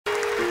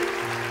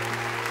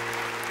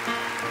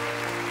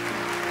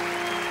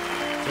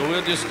So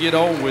we'll just get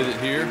on with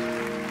it here.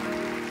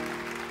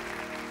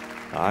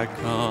 I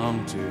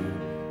come to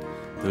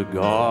the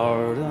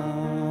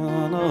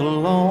garden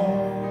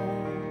alone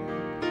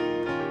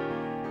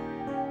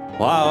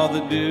while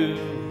the dew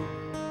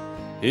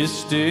is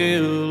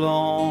still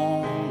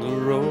on the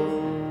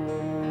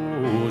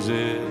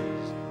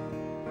roses,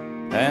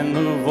 and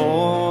the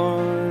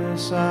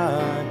voice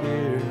I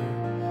hear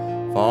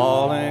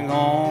falling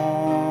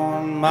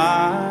on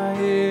my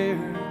ear,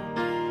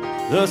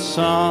 the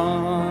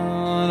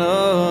Son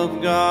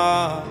of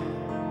God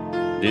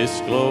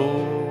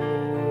discloses,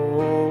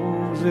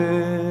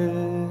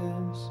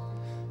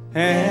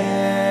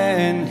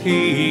 and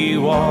He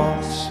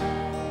walks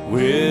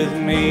with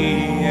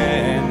me,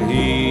 and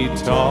He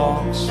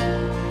talks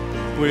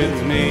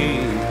with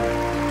me,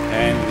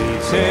 and He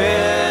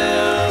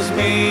tells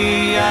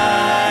me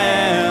I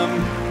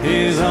am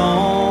His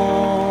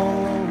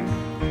own,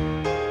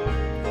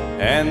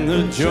 and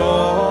the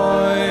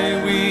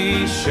joy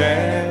we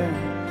share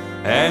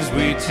as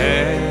we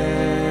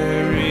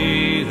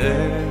tarry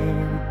there,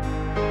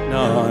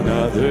 none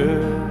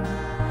other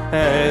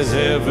has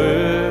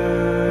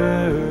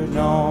ever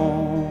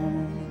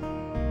known.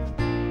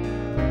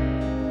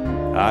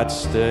 I'd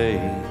stay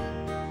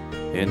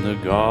in the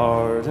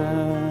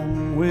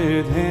garden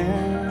with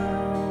Him,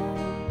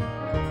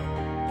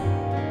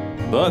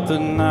 but the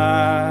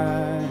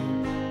night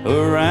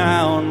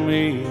around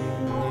me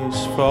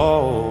is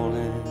falling,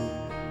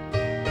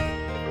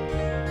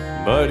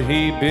 but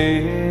He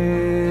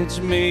bids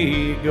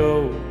me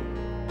go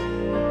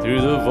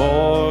through the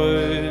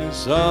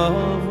voice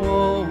of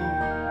woe.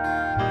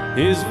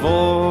 His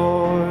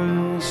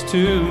voice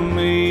to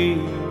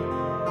me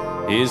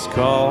is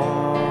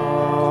calling,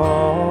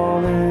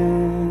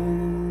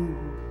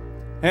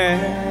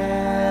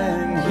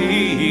 and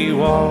He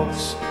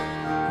walks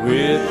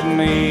with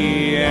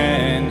me,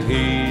 and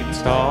He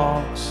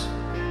talks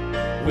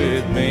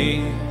with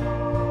me,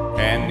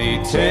 and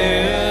He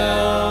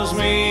tells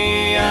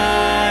me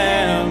I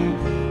am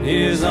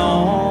His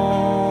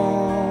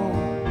own,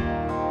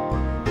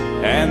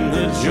 and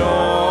the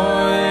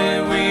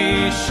joy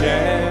we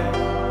share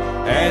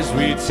as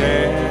we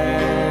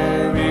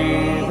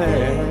tarry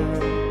there,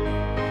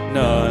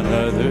 none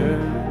other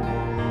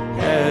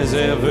has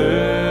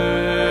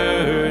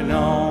ever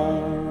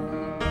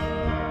known.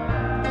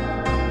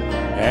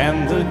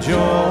 And the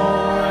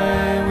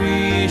joy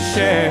we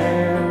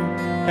share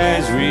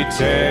as we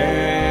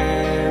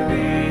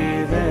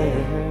tarry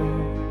there,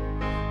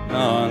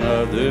 none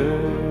other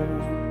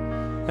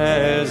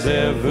has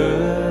ever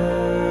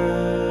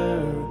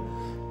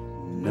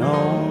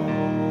known.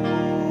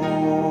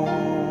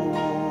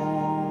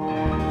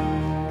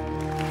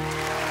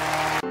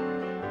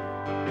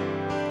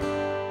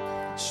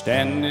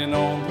 Standing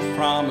on the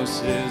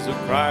promises of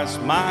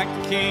Christ my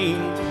King,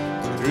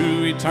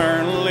 through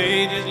eternal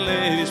ages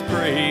let His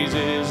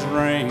praises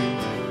ring.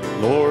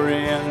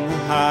 Glory in the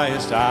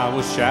highest I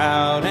will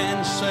shout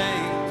and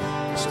sing,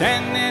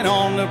 standing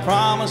on the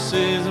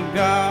promises of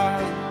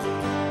God.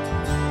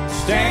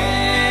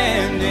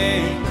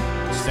 Standing,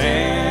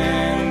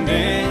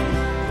 standing,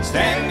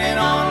 standing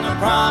on the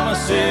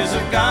promises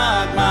of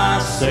God,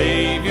 my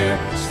Savior.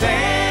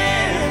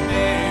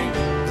 Standing,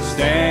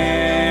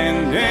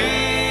 standing,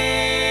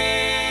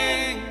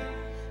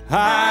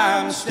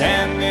 I'm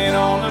standing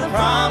on the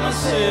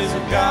promises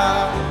of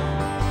God.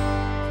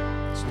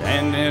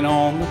 Standing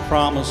on the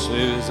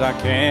promises I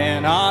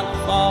cannot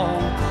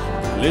fall,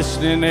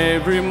 listening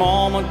every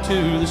moment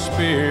to the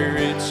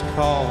Spirit's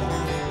call,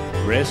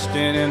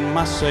 resting in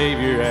my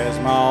Savior as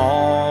my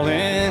all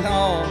in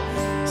all.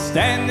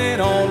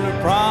 Standing on the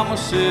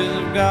promises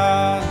of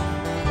God.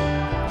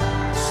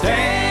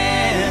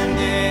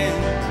 Standing,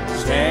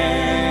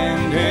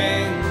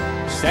 standing,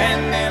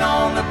 standing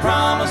on the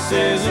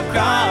promises of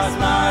God,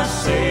 my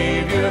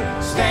Savior.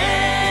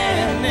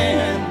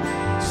 Standing,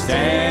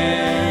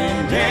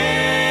 standing,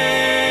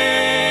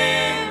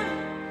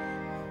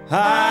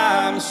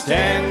 I'm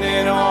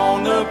standing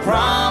on the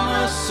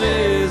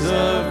promises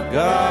of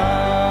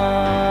God.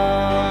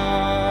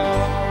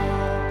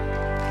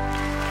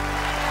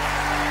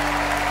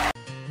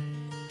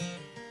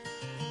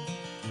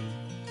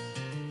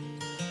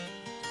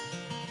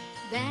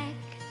 Back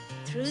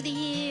through the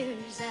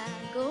years I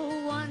go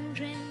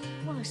wandering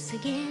once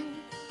again,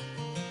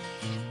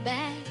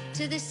 back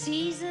to the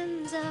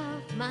seasons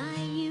of my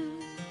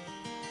youth,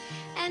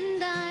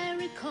 and I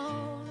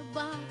recall a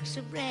box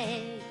of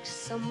rags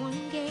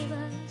someone gave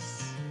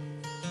us,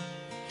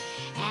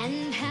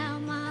 and how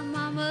my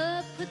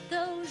mama put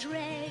those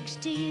rags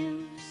to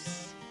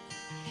use.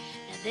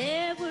 Now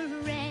there were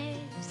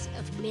rags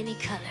of many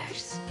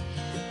colors,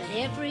 but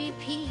every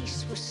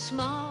piece was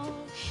small,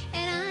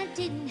 and I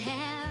didn't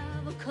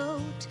have a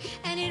coat,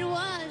 and it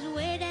was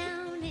way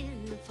down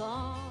in the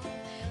fall.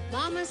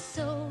 Mama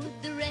sewed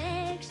the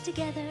rags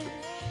together,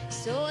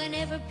 sewing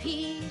every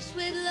piece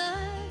with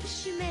love.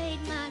 She made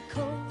my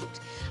coat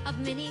of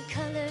many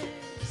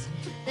colors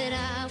that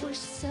I was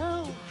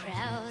so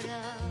proud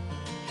of.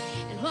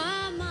 And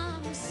while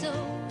Mama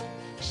sewed,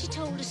 she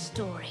told a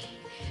story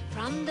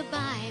from the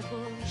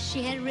Bible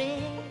she had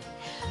read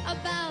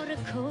about a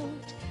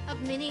coat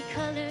of many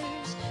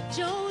colors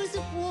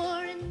Joseph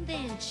wore, and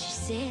then she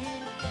said,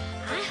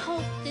 I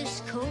hope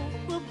this coat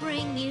will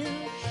bring you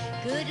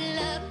good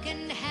luck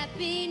and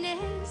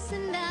happiness.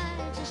 And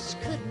I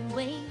just couldn't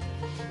wait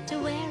to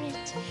wear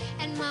it,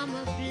 and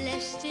Mama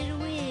blessed it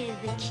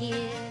with a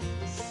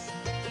kiss.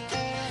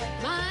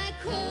 My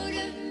coat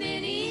of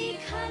many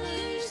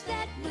colors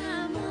that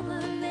my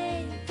mama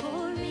made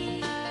for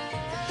me,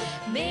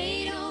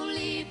 made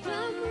only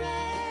from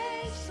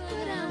rags,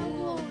 but I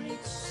wore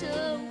it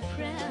so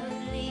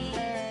proudly.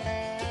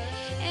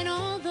 And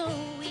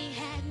although we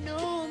had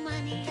no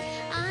money,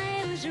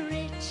 I was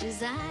rich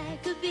as I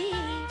could be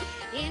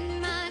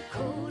in my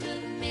coat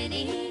of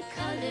many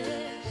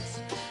colors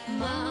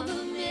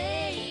Mama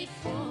made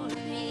for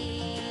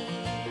me.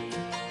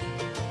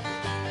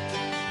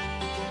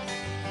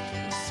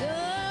 So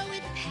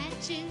with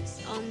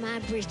patches on my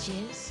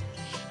breeches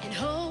and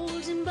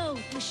holes in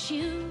both my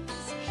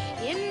shoes,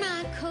 in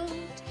my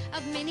coat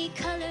of many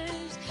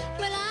colors,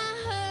 well, I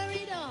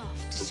hurried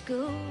off to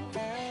school,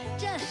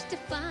 just to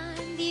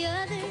find the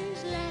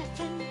others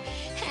laughing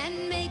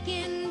and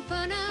making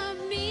fun of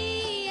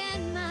me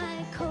and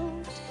my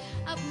coat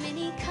of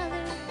many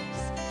colors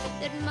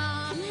that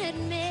Mom had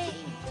made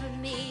for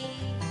me.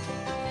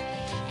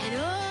 And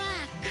oh,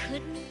 I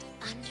couldn't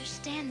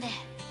understand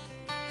that,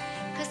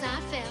 'cause I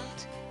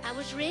felt I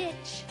was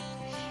rich.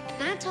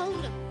 And I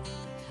told them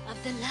of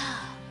the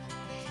love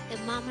that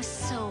Mama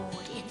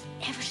sewed in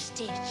every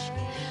stitch.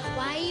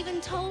 Why, I even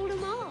told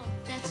them all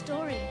that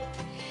story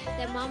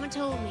that Mama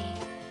told me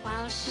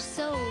while she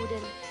sewed,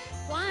 and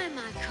why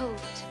my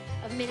coat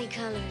of many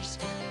colors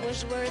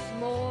was worth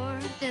more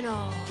than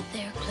all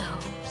their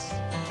clothes.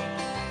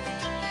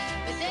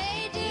 But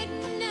they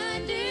didn't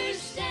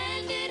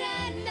understand it,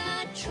 and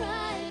I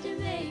tried to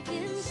make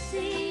them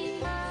see.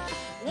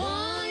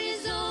 One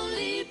is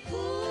only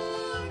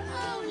poor,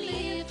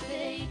 only if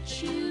they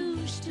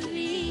choose to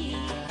be.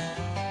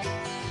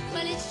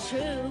 Well, it's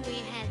true we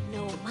had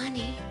no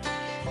money,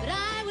 but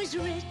I was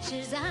rich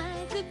as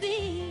I could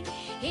be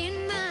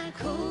in my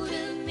coat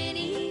of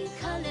many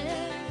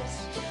colors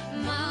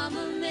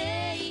Mama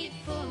made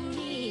for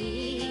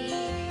me,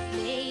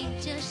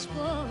 made just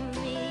for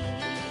me.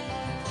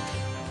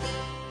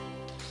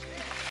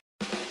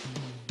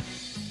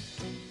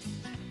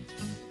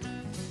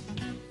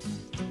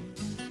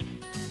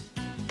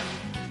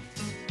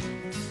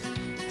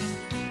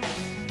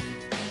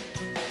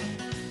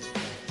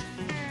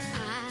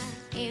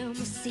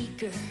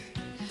 Seeker,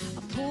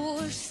 a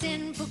poor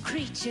sinful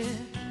creature.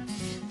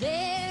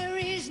 There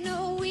is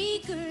no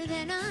weaker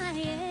than I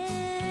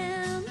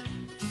am.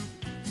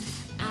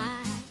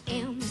 I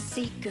am a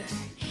seeker,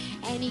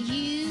 and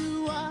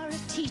you are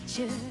a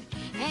teacher,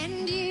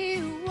 and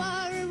you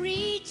are a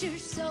reacher,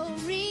 so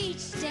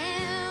reach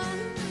down.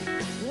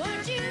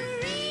 Won't you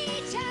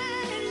reach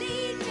out and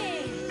lead me,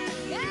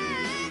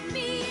 guide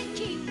me and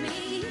keep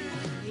me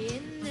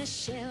in the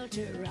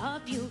shelter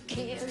of your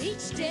care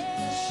each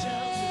day.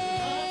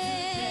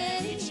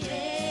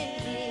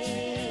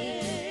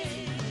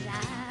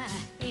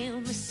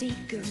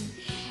 Seeker,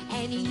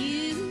 and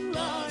you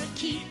are a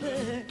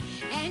keeper,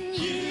 and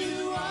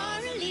you are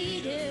a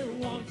leader.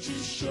 Won't you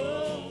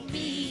show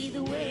me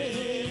the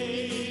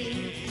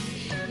way?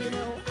 You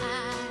know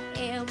I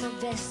am a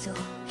vessel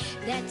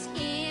that's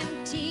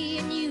empty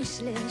and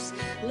useless.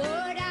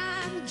 Lord,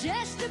 I'm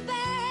just a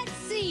bad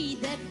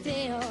seed that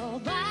fell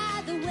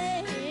by the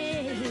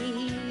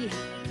way.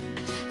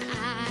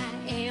 I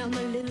am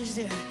a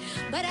loser,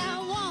 but I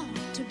want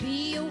to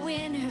be a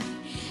winner,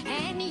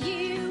 and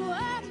you are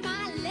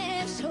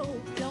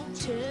hope, don't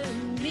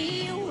turn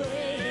me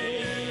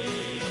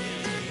away.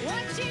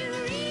 Won't you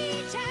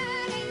reach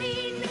out and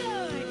lead me,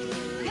 Lord,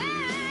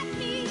 guide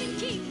me and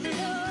keep me,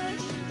 Lord,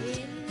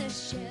 in the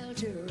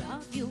shelter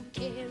of your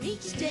care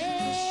each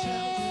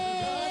day.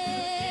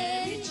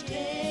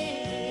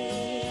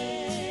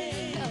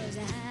 'Cause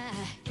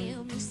I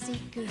am a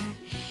seeker,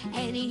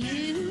 and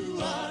you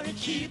are a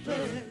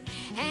keeper,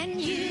 and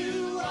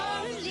you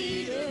are a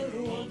leader.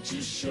 Won't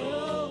you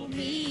show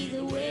me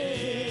the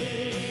way?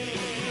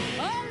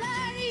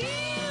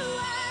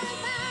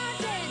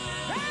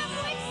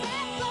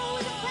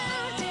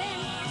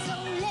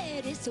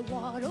 The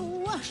water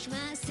wash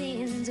my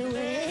sins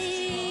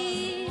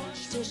away,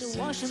 just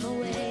wash them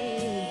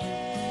away.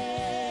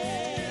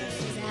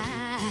 'Cause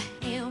I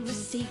am a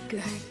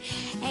seeker,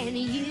 and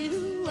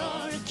you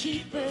are a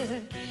keeper,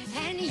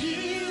 and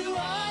you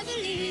are the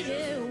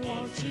leader.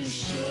 Won't you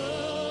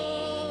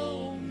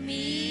show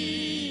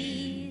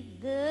me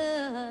the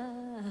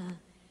way?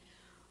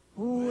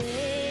 Won't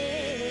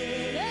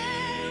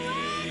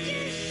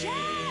you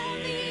show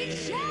me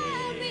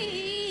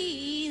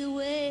the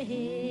way?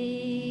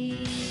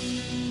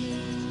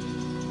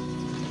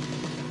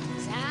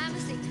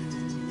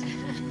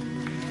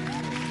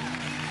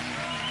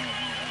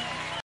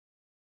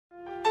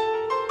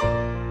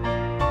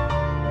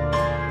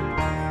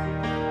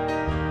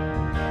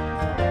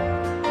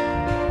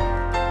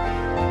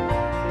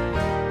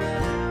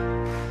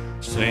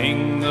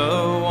 Sing the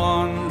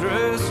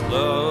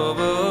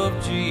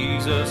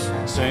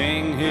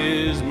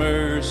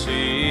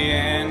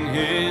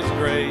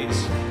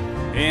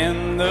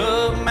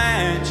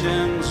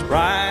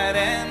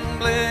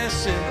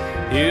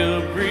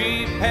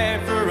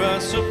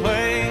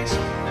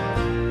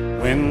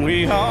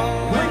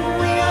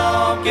we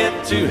all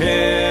get to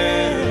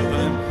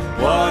heaven,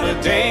 what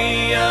a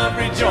day of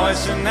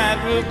rejoicing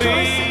that will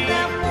be.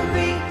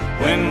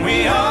 When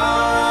we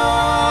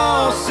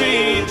all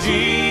see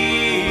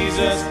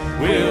Jesus,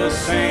 we'll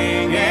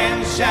sing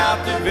and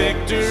shout the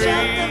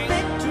victory.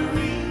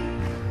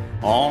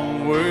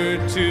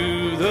 Onward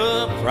to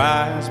the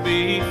prize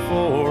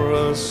before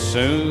us,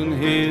 soon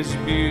His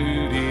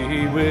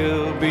beauty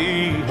will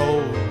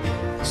behold.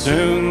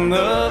 Soon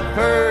the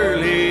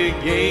pearly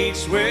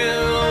gates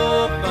will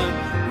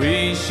open,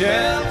 we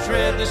shall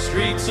tread the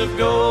streets of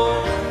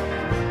gold.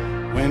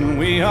 When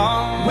we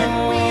all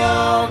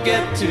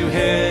get to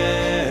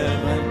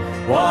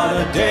heaven, what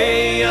a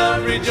day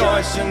of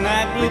rejoicing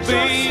that will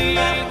be.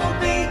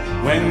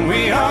 When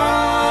we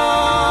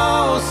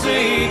all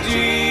see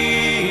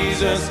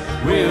Jesus,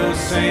 we'll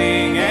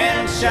sing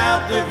and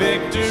shout the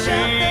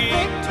victory.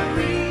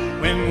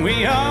 When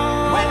we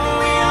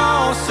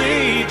all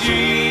see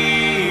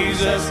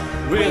Jesus,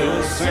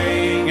 we'll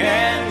sing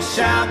and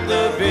shout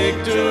the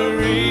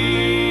victory.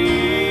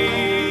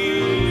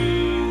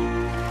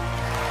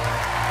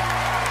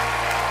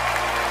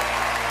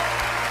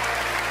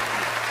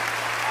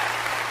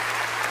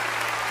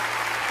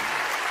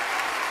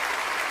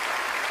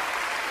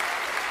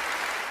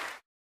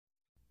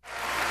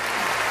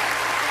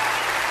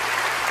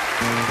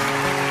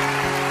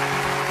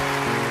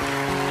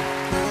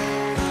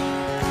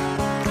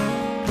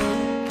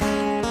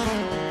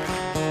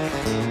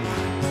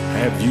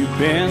 Have you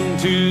been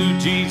to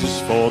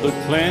Jesus for the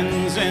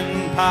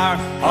cleansing power?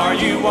 Are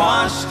you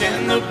washed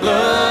in the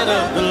blood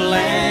of the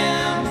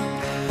Lamb?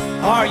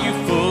 Are you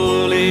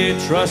fully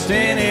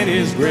trusting in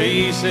His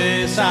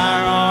graces?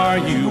 Are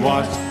you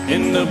washed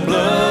in the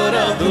blood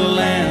of the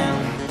Lamb?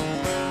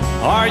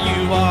 Are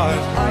you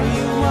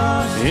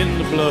washed in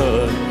the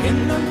blood,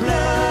 in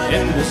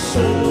the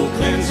soul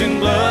cleansing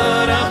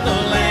blood of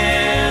the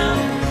Lamb?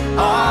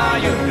 Are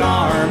your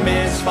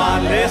garments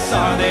spotless?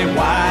 Are they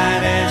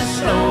white as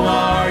snow?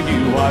 Are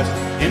you washed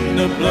in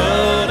the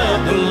blood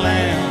of the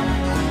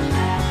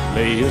Lamb?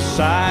 Lay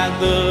aside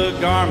the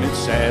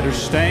garments that are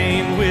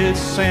stained with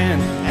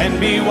sin and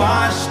be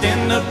washed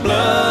in the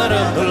blood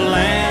of the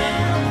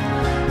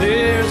Lamb.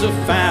 There's a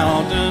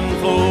fountain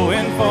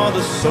flowing for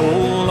the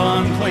soul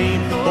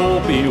unclean. Oh,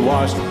 be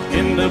washed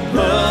in the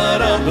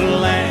blood of the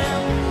Lamb.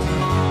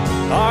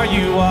 Are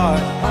you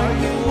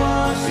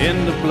washed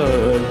in the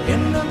blood,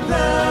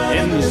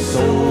 in the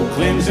soul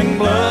cleansing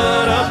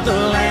blood of the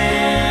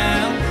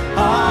Lamb?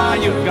 Are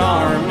your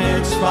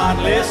garments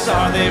spotless?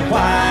 Are they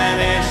white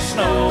as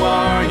snow?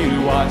 Are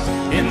you washed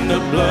in the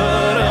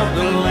blood of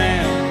the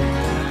Lamb?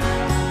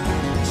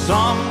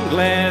 Some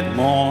glad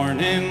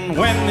morning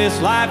when this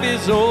life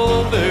is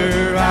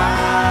over,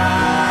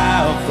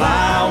 I'll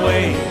fly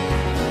away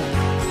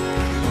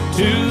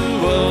to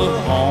a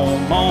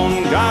home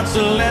on God's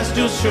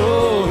celestial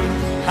shore.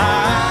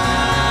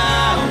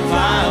 I'll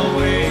fly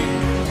away.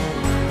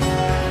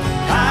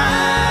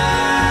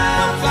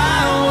 I'll fly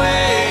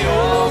away,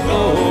 oh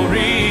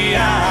glory.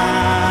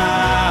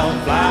 I'll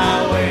fly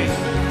away.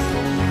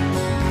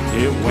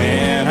 Yeah,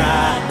 when I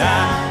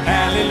die,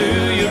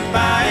 hallelujah,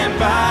 by and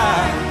by,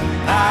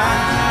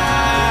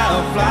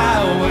 I'll fly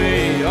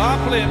away. I'll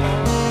play more.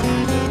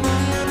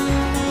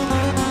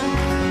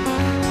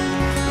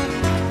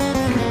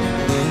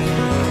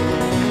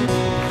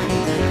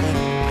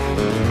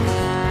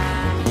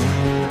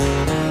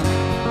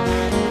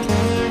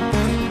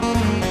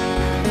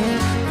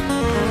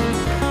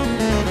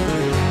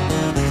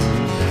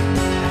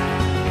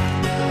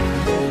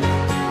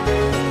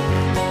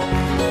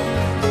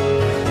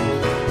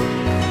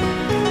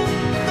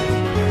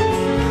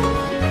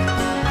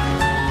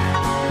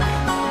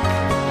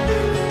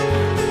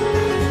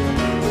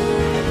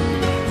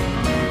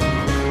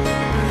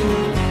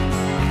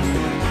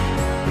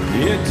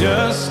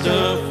 Just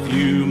a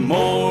few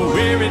more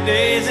weary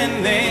days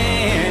and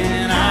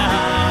then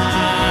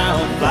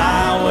I'll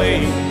fly away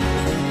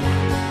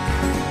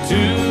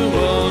to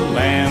a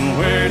land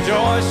where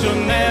joy shall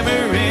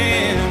never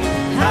end.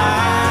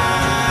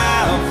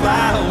 I'll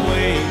fly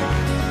away.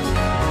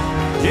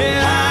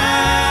 Yeah,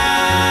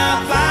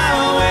 I'll fly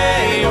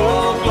away,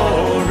 oh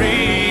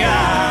glory.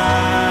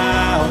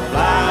 I'll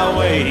fly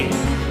away.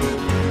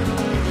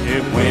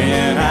 Yeah,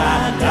 when I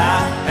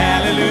die,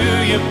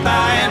 hallelujah,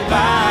 by and by,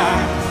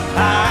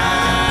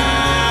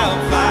 I'll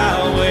fly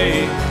away.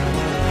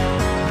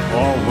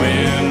 Or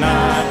when I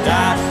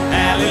die,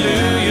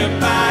 hallelujah,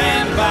 by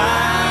and by,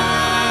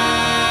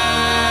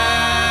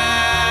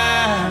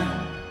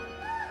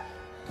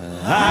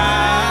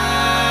 I'll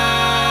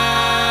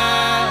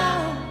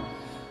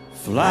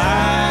fly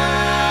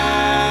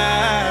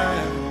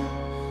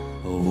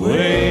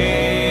away.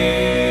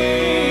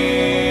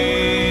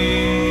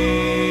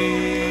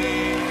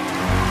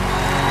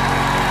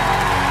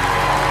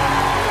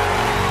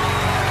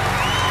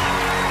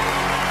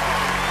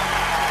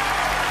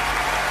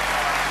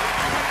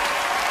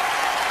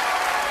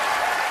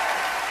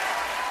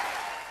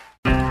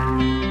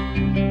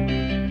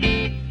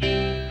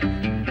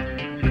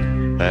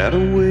 Atta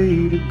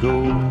Way to go.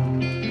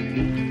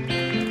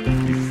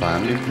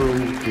 finally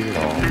broke it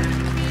off.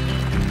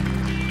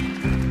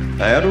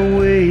 Had a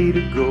way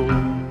to go.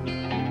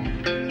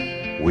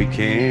 We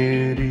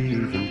can't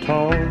even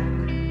talk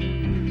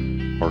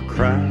or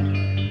cry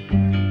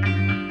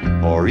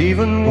or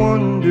even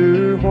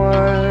wonder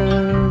why.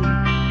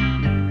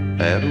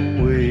 Had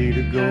a way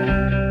to go.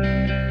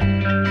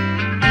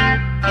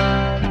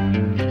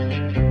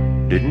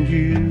 Didn't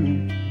you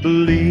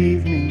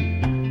believe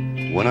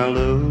me when I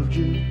loved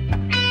you?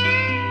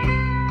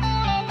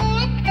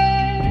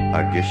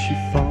 I guess you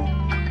thought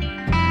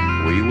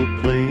we were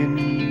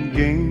playing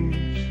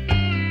games.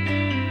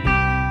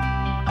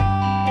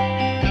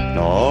 And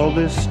all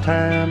this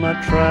time I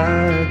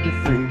tried to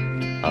think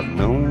I've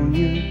known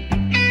you.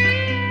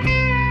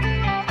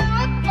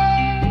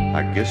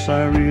 I guess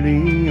I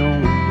really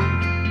only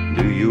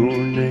knew your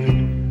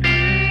name.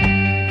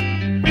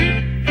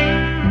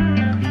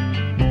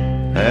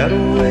 Had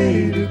a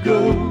way to go.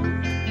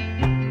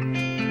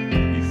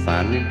 You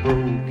finally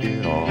broke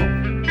it off.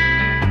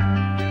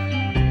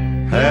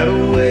 Had a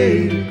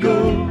way to go.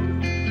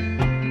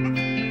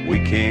 We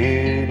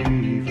can't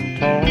even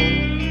talk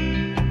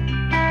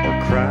or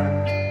cry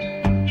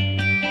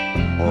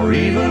or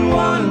even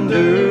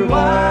wonder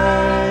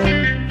why.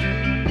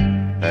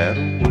 Had a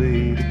way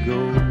to go.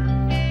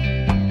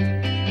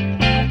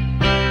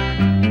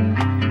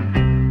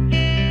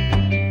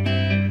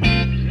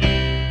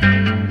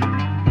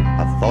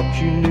 I thought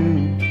you knew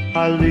I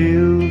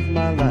lived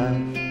my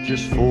life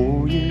just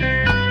for you.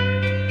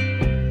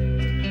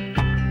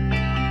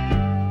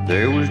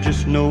 There was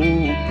just no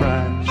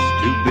price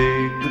too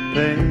big to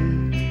pay.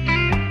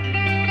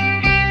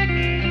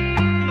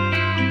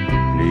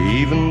 And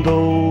even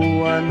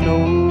though I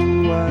know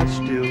I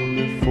still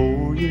live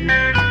for you,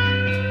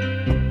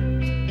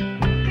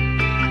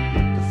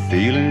 the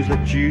feelings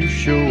that you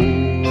show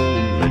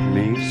won't let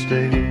me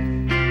stay.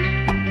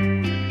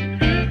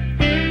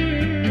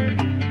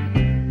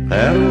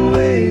 Had a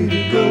way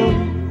to go.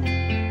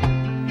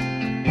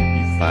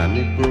 You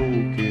finally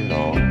broke it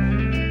off.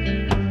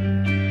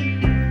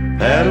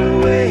 Had a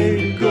way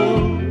to go.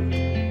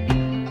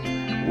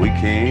 We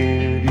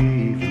can't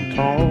even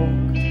talk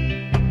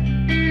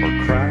or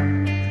cry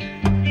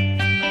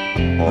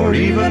or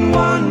even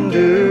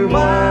wonder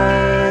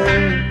why.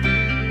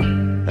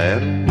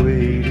 Had a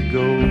way to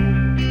go.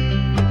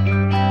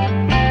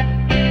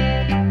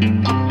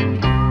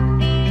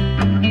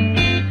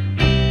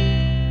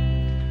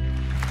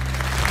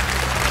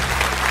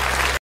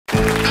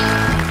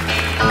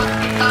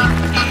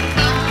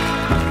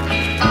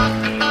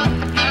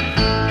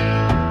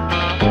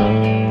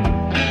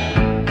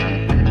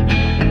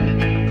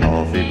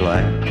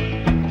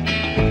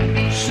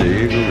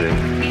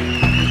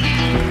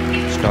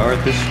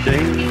 This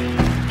day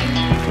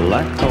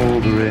like all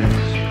the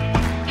rest.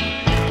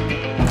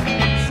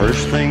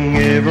 First thing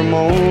every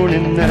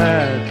morning that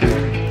I do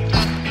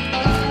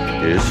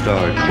is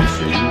start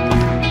missing you.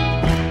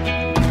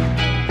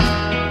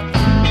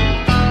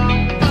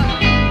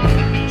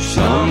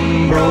 Some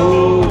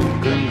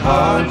broken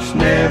hearts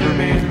never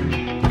mend.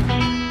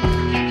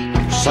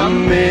 Some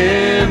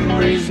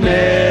memories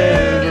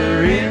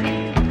never end.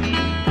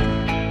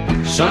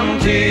 Some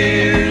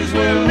tears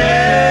will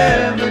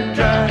never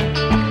dry.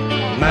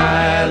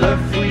 My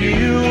love for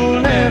you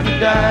will never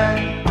die.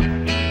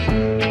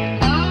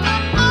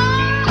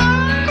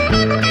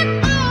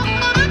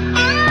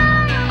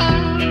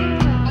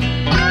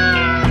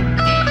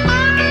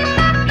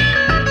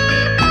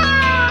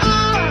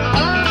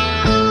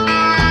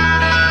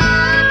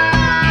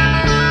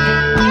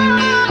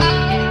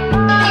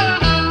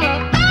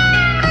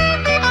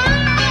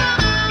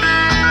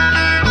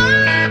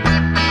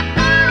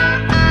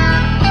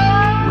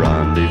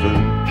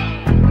 Rendezvous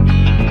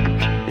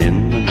in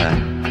the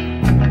night.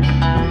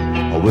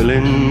 A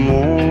willing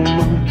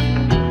woman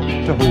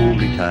to hold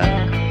me tight.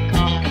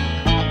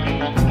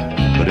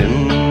 But in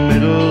the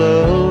middle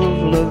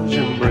of love's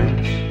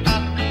embrace,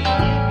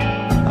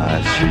 I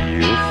see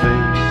your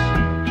face.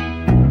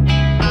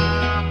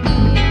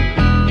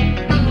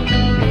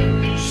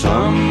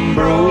 Some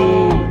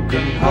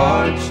broken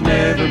hearts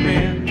never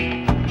mend.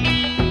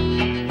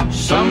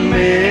 Some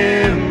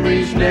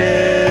memories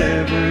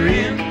never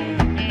end.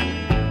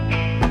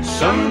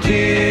 Some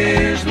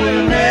tears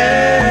will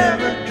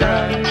never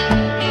dry.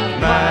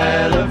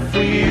 My love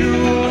for you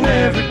will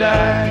never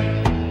die.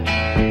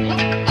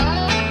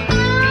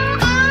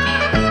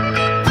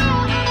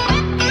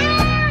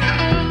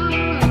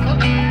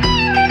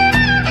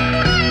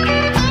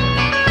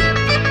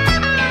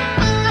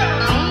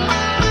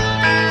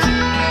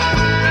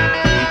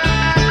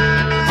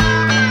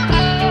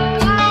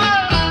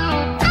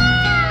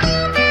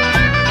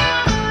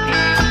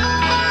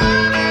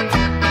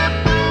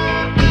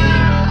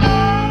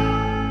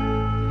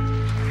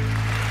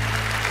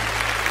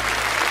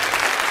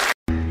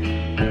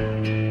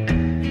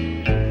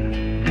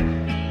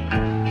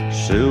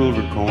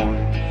 Silver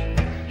coins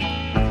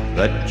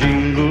that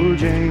jingle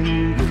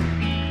jangle,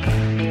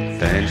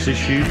 fancy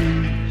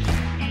shoes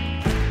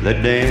that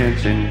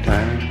dance in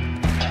time.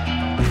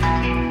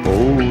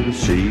 Oh, the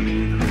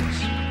seas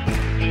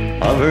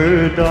of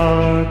her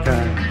dark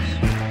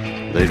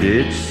eyes, they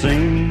did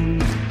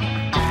sing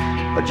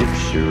a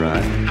gypsy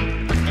rhyme.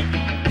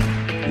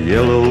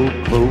 Yellow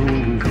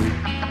clover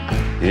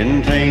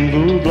in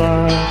tangled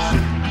blossom,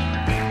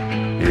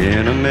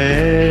 in a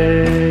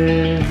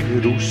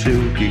meadow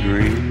silky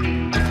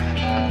green,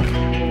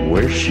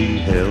 where she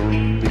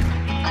held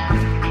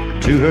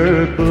to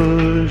her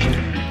bosom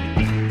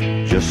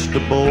just a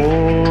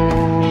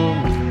boy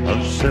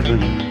of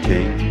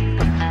 17.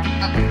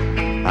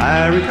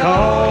 I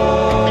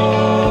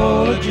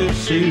recall a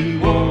gypsy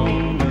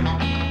woman,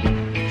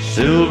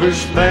 silver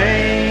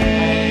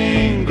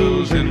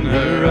spangles in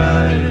her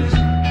eyes,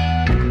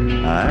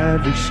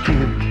 ivory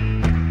skin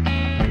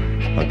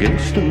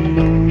against the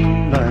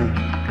moonlight,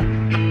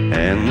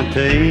 and the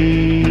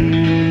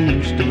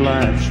taste of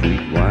life's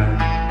sweet wine.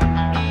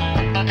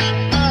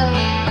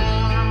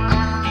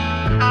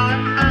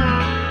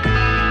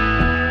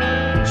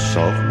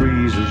 Soft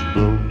breezes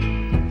blow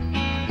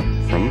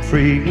from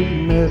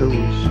fragrant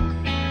meadows,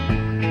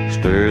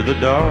 stir the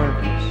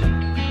darkness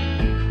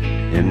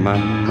in my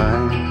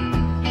mind.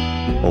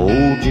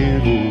 Oh,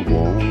 gentle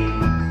warm,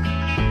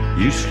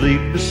 you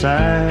sleep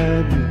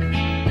beside me,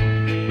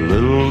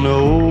 little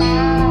know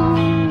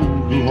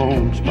who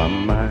haunts my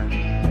mind.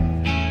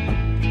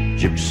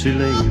 Gypsy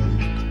lady,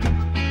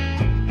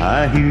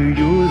 I hear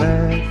your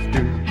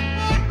laughter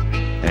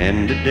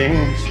and the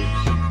dances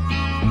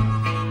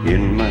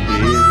in my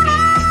head,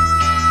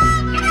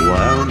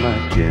 while my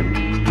tender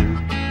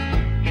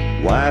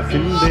wife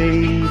and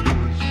babies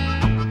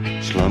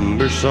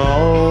slumber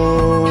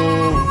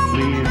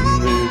softly in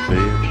their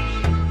beds.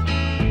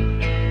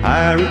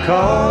 I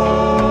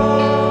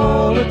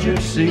recall a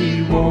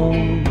gypsy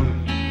woman,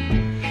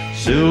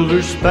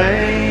 silver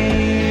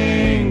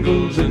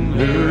spangles in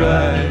her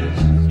eyes,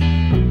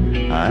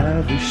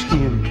 ivory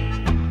skin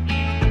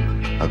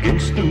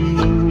against the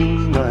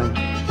moonlight,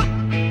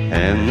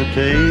 and the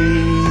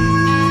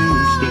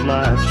taste of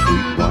life's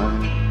sweet wine.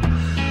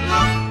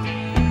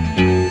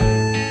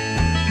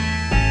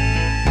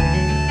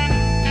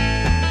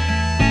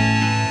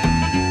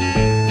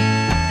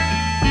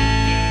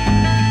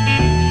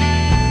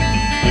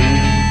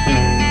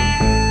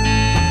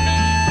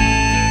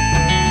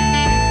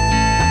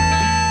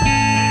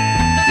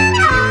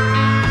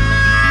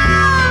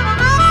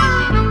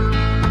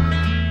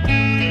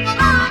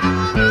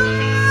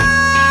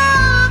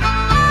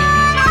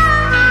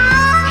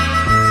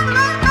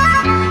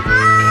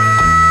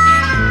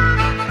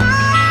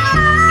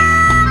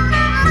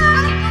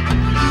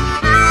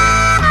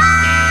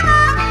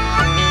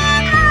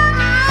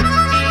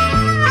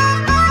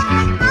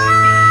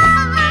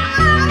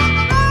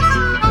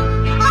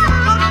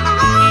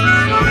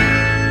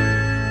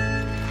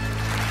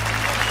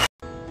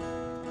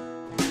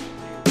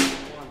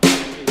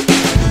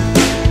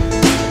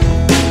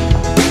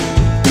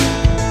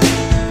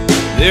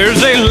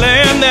 There's a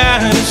land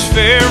that is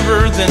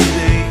fairer than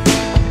day,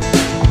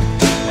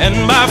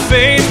 and by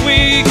faith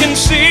we can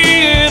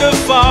see it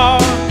afar.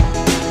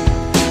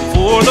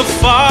 For the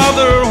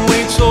Father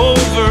waits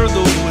over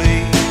the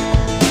way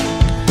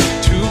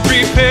to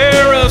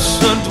prepare us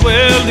a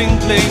dwelling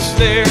place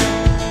there.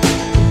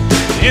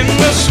 In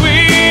the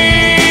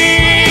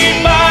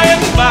sweet by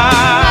and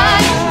by,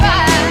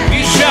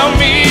 we shall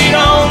meet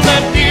on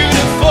that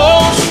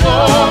beautiful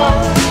shore.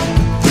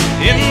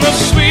 In the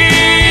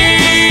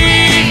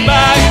sweet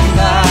by and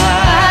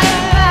by,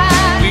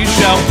 we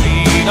shall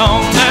meet on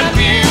that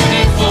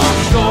beautiful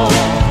shore.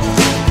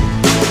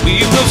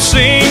 We will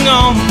sing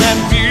on that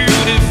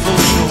beautiful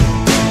shore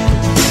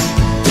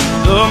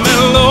the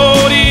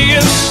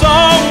melodious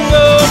song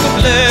of the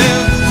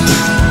blessed,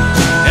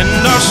 and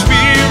our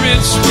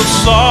spirits will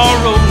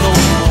sorrow no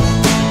more,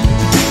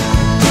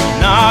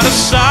 not a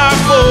sigh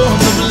for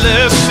the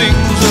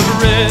blessings of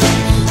rest.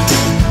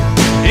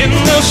 In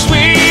the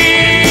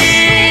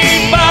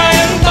sweet by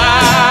and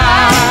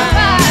by,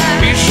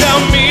 we shall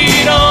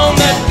meet on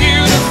that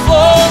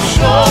beautiful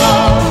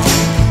shore.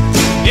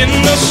 In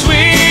the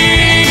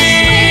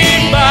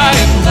sweet by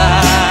and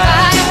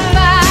by,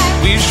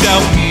 we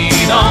shall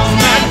meet on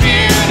that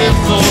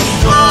beautiful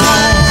shore.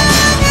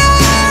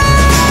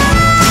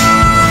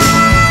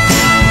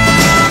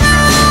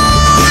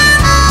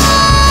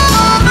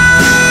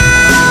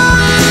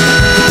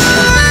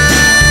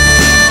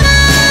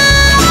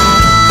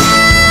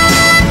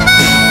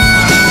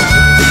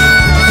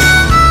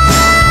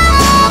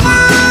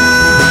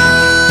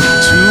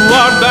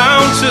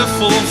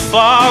 Bountiful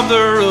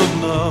Father of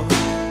love,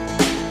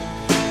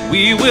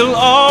 we will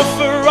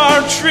offer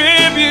our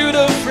tribute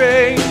of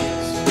praise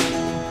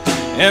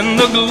and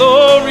the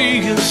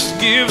glorious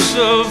gifts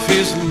of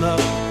His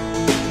love,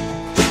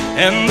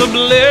 and the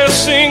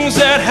blessings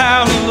that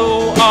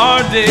hallow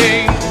our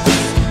days.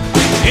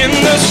 In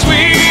the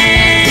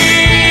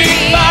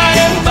sweet by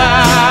and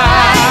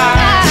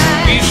by,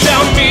 we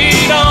shall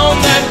meet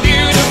on that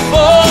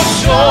beautiful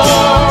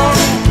shore.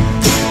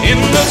 In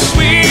the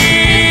sweet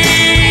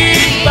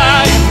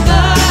by and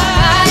by,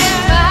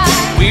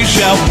 we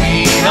shall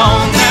meet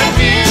on that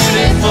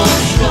beautiful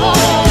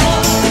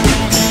shore.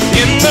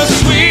 In the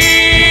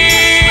sweet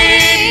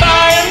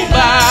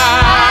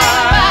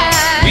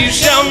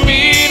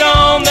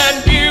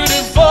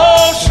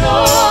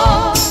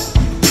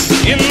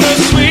the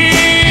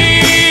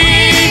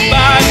sweet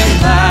by and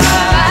by,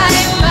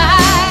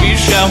 we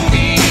shall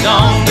meet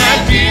on that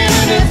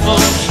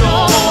beautiful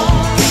shore.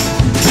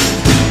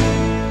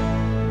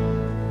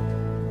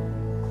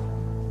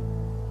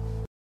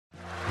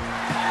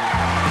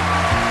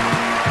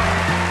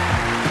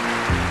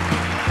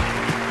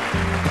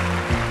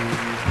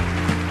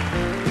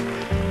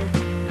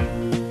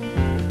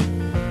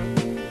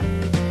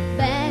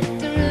 Back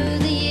through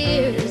the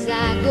years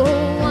I go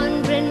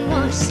wandering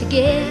once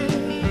again,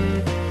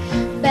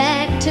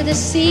 back to the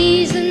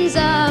seasons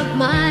of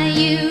my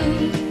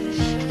youth.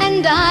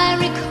 And I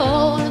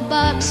recall a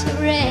box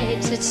of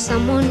rags that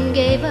someone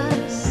gave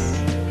us,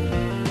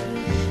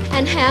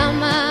 and how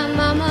my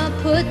mama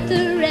put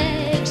the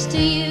rags to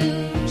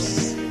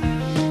use.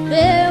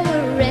 There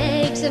were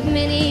rags of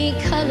many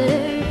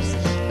colors,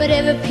 but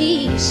every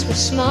piece was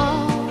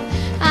small.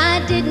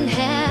 I didn't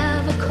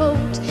have a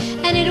coat,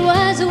 and it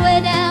was way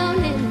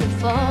down in the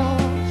fall.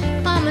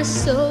 Mama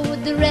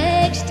sewed the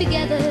rags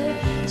together,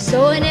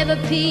 sewing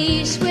every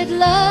piece with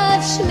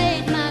love. She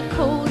made my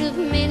coat of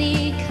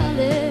many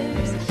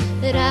colors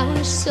that I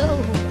was so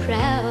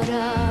proud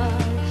of.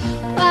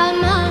 While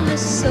Mama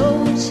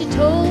sewed, she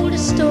told a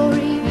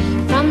story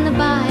from the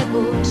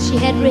Bible she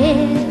had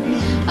read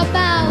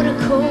about a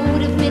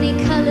coat of many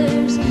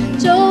colors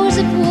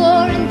Joseph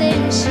wore, and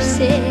then she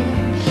said,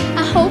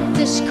 I hope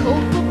this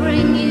coat will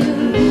bring you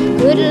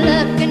good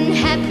luck and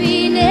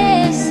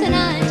happiness. And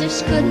I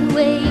just couldn't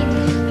wait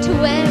to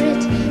wear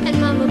it, and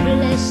Mama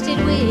blessed it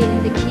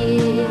with a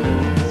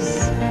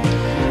kiss.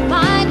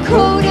 My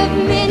coat of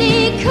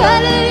many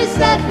colors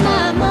that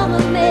my mama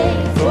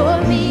made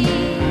for me,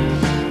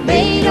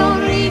 made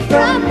only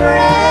from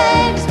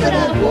rags, but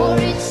I wore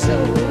it so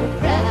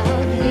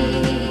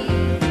proudly.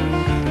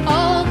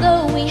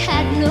 Although we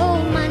had no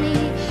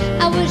money,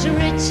 I was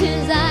rich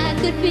as I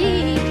could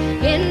be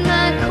in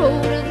my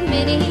coat of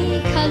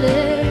many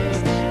colors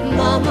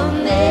Mama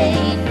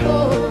made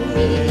for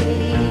me.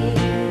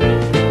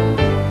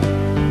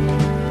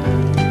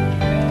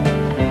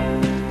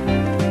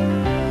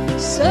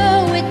 So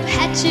with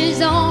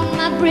patches on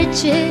my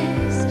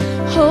breeches,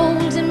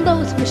 holes in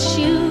both my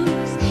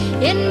shoes,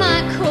 in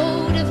my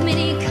coat of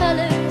many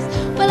colors,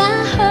 well,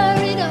 I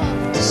hurried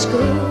off to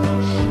school,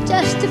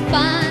 just to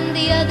find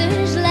the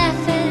others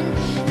laughing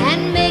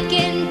and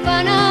making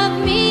fun of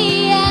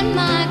me and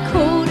my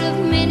coat of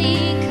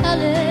many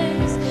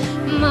colors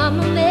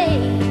Mama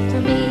made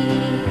for me.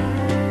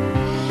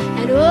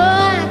 And oh,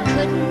 I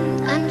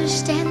couldn't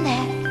understand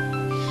that,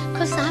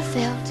 'cause I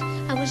felt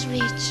I was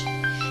rich.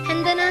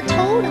 And then I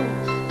told them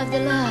of the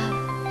love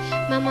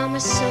my mama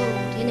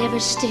sewed in every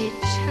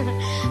stitch.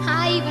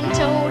 I even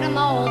told them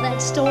all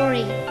that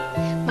story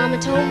Mama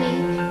told me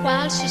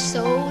while she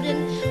sewed,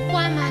 and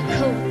why my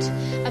coat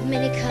of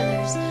many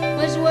colors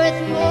was worth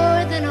more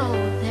than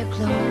all their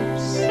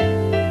clothes.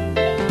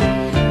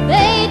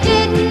 They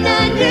didn't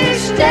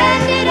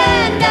understand it,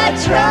 and I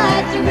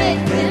tried to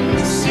make them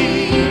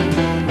see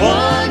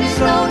one is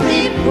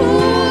only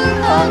poor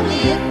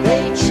only if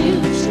they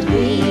choose to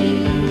be.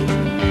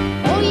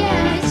 Oh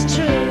yeah, it's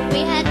true,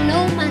 we had no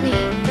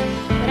money,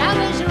 but I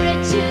was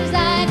rich as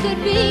I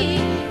could be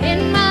in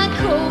my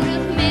coat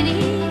of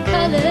many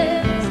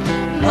colors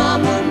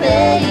Mama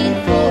made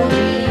for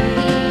me,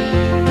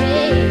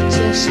 made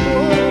just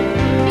for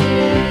me.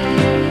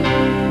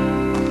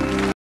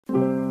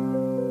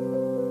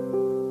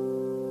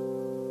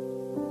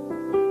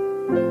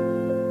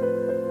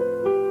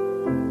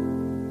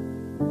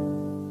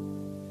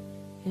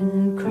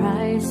 In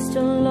Christ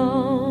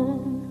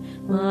alone,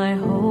 my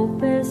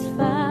hope is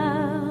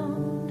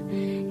found.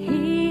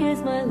 He is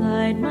my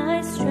light,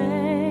 my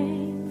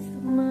strength,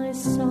 my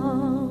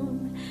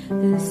song,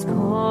 this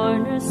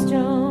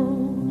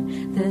cornerstone,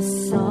 this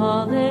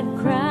solid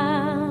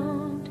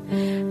ground,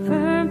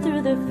 firm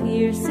through the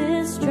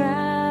fiercest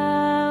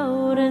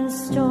drought and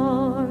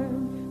storm.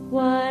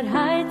 What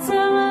heights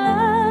of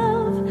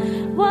love,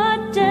 what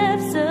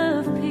depths of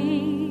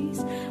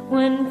peace,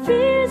 when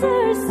fears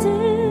are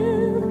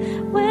still,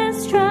 when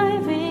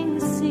striving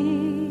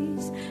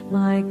cease.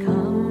 My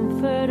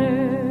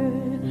comforter,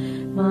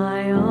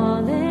 my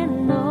all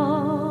in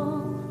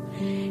all,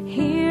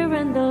 here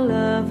in the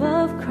love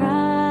of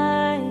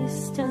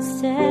Christ I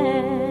stand.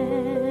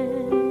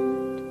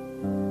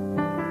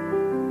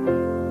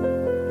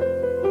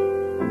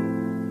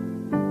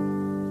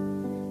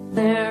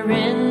 There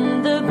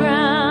in the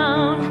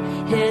ground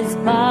his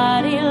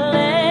body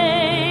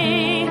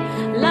lay,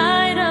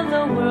 light of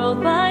the world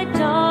by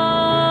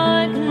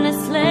darkness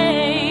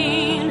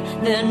slain,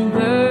 then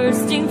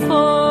bursting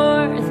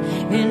forth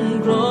in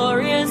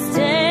glorious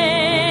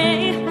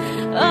day,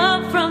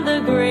 up from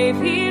the grave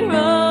he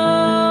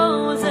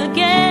rose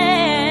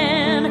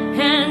again.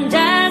 And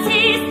as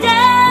he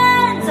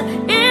stands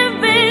in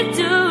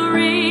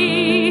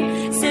victory,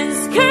 since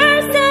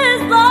cursed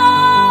is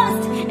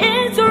lost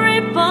its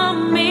grip on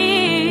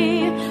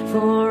me,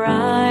 for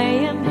I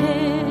am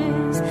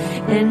his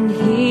and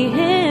he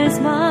is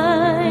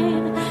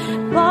mine,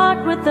 bought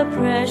with the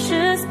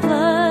precious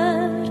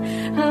blood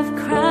of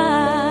Christ.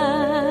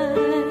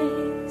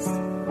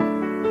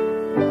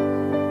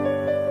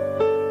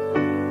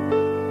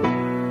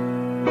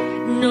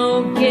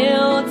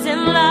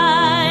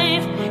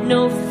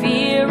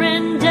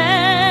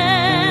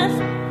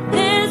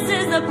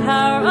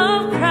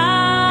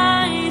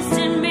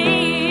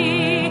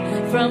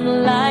 from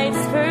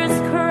life's first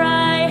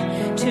cry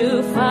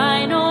to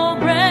final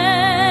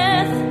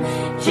breath.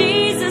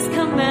 Jesus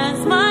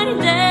commands my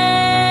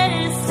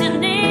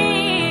destiny.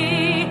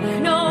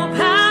 No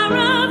power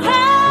of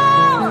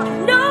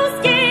hell, no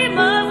scheme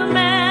of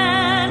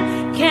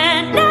man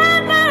can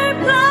ever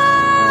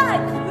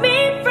pluck me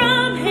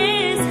from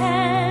his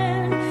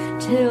hand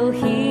till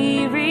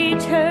he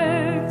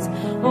returns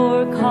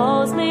or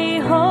calls me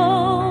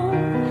home.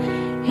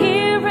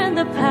 Here in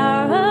the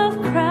power of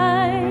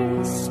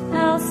Christ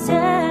I'll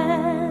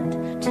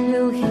stand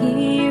till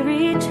he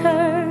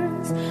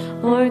returns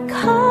or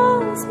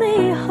calls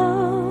me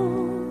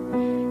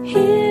home.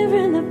 Here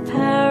in the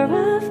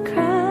power of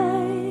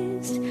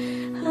Christ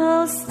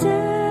I'll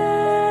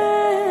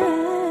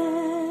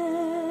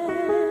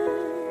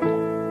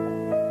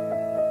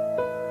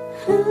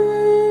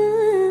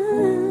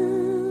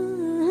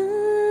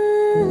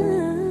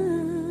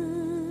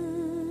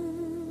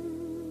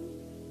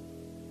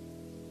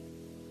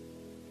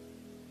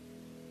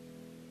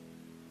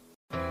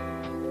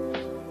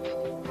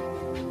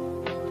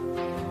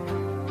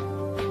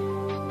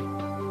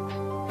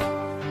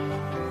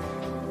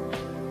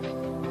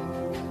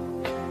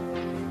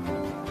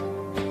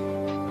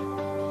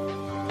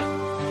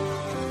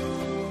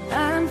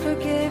I'm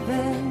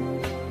forgiven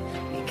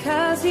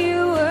because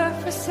you were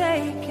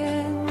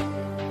forsaken.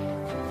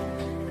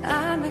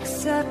 I'm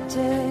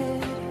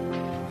accepted,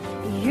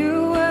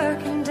 you were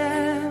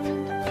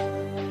condemned.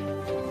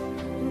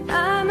 And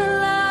I'm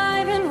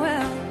alive and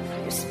well,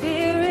 your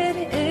spirit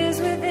is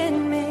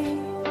within me,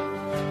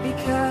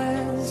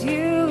 because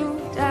you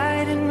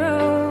died and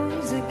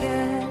rose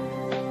again.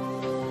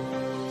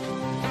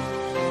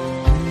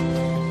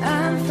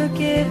 I'm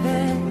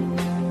forgiven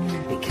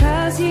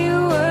because you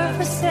were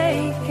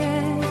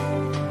forsaken.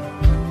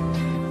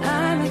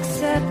 I'm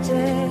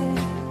accepted,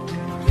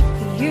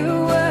 you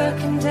were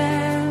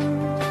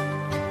condemned.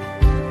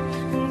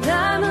 And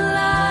I'm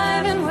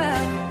alive and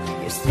well,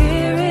 your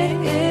spirit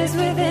is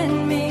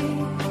within me,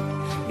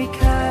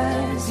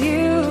 because you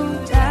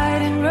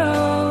died and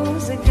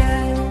rose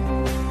again.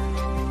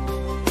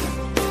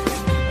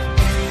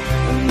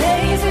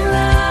 Amazing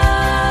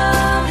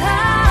love,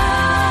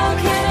 how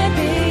can it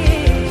be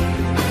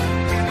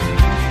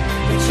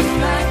that you,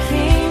 my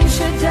King,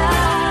 should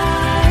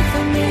die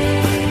for me?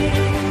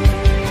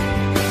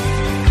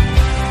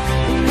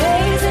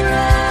 Amazing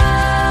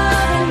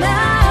love, and I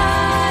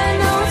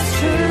know it's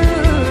true,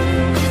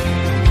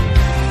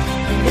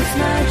 and it's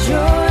my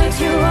joy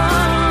to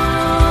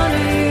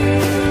honor you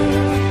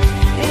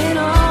in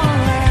all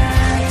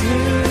I do,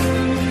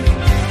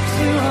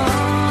 to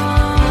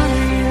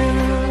honor you.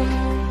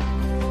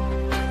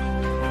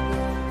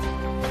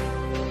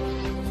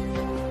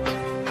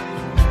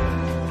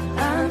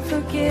 I'm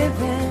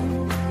forgiven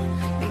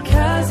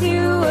because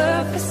you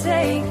were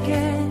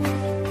forsaken.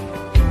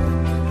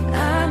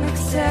 I'm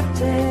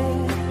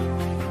accepted,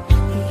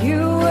 you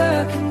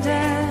were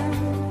condemned.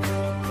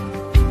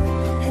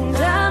 And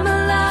I'm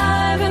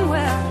alive and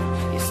well,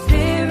 your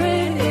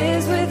spirit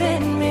is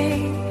within me,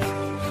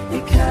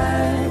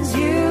 because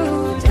you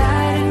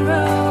died and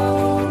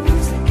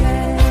rose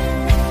again.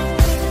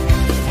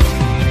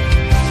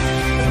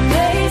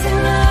 Amazing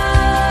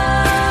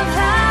love,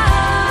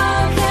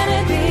 how can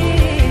it be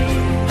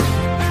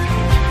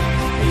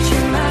that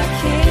you, my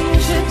King,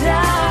 should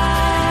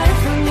die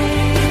for me?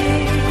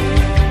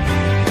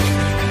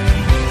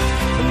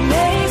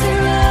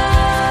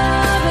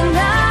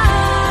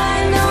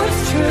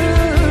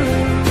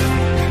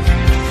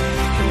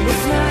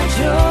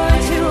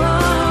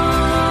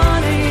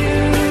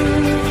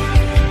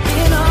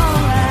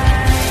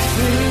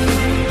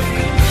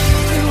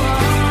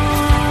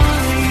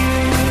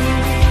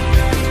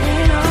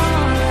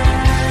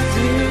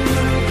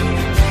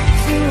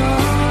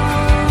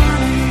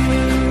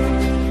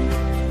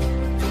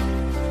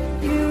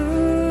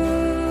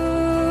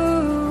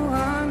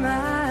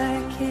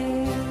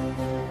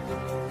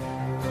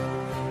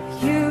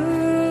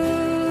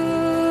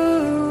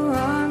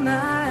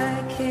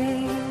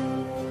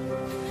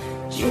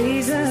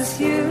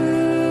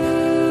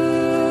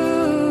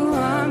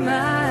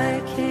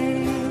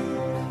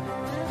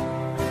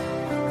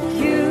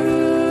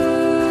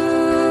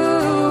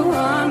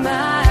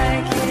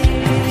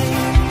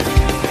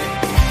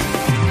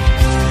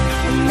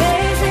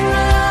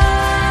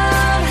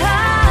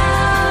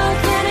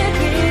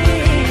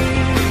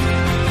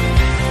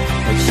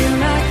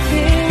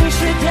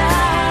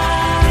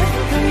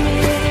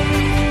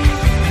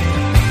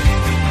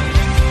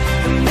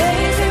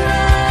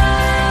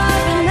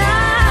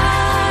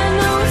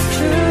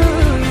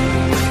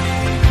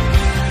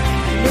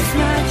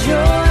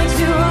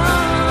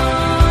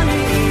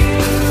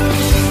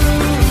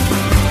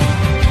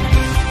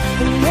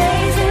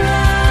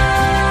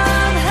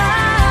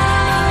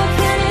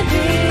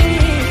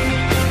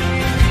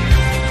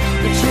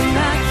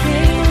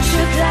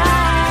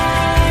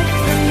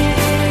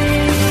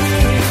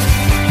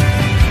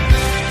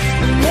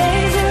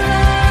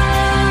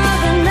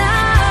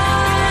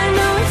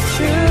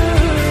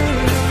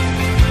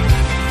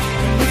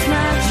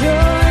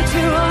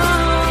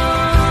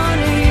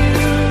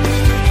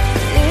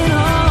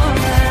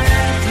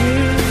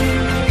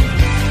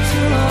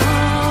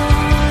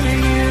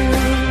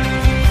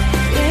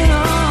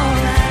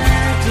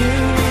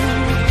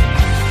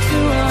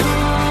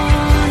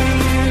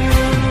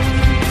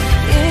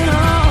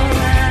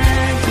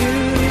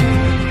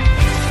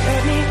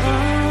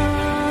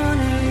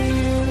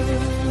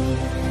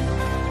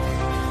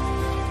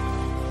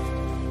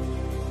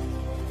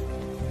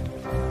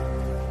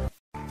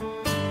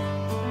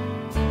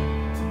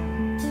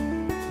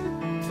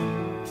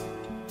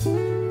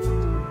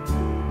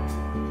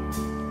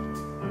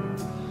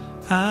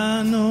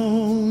 I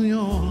know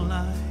your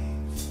life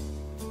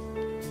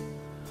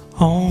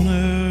on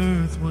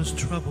earth was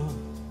trouble,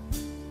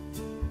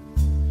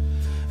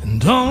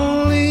 and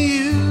only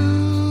you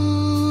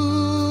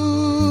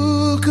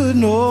could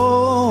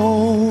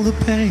know the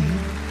pain.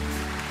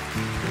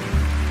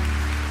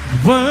 You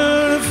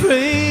weren't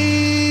afraid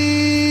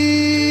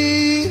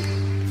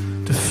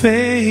to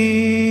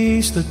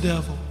face the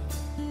devil.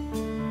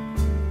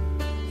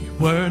 You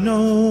were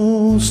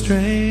no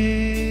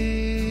stranger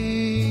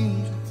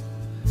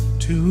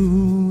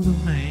to the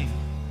rain.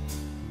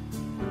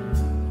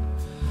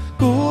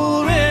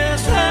 Go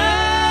rest high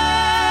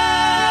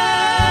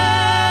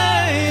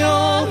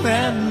on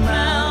that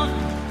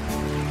mountain,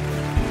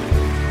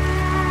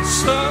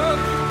 sun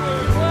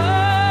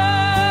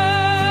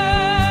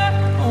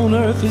on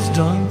earth is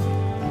done.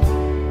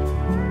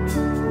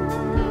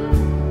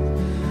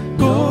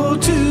 Go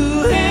to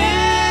heaven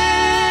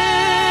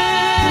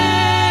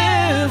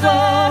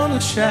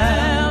and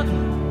shout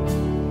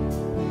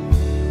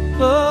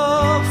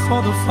love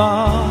for the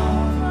Father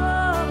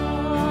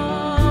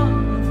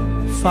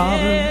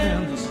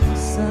and the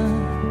Son.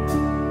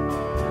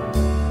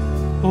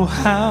 Oh,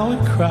 how he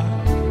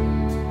cried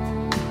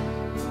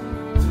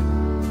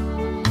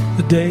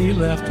the day he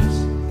left us.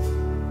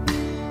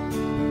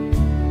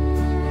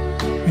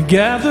 We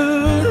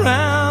gathered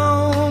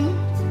round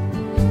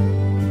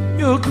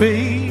your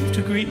grave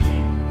to grieve.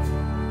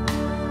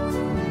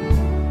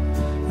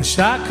 Wish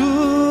I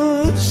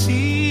could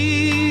see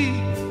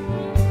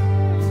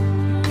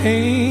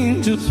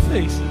angels'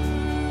 faces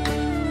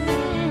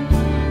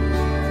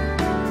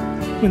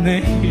when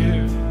they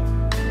hear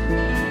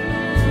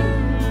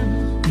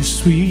your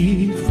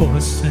sweet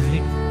voice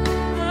sing.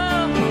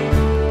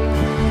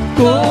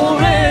 Go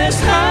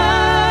rest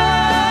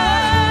high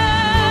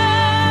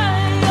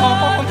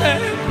on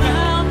that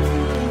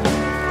mountain,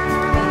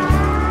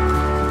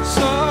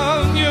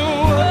 son, your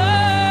work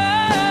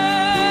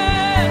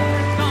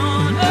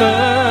on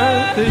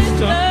earth is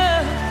done.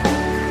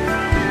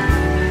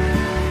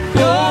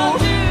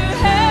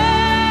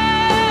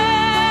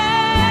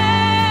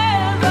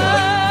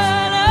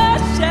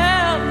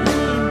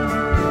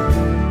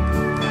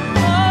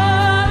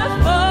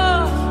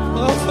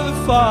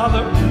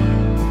 Father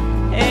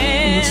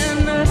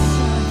and the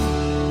Son.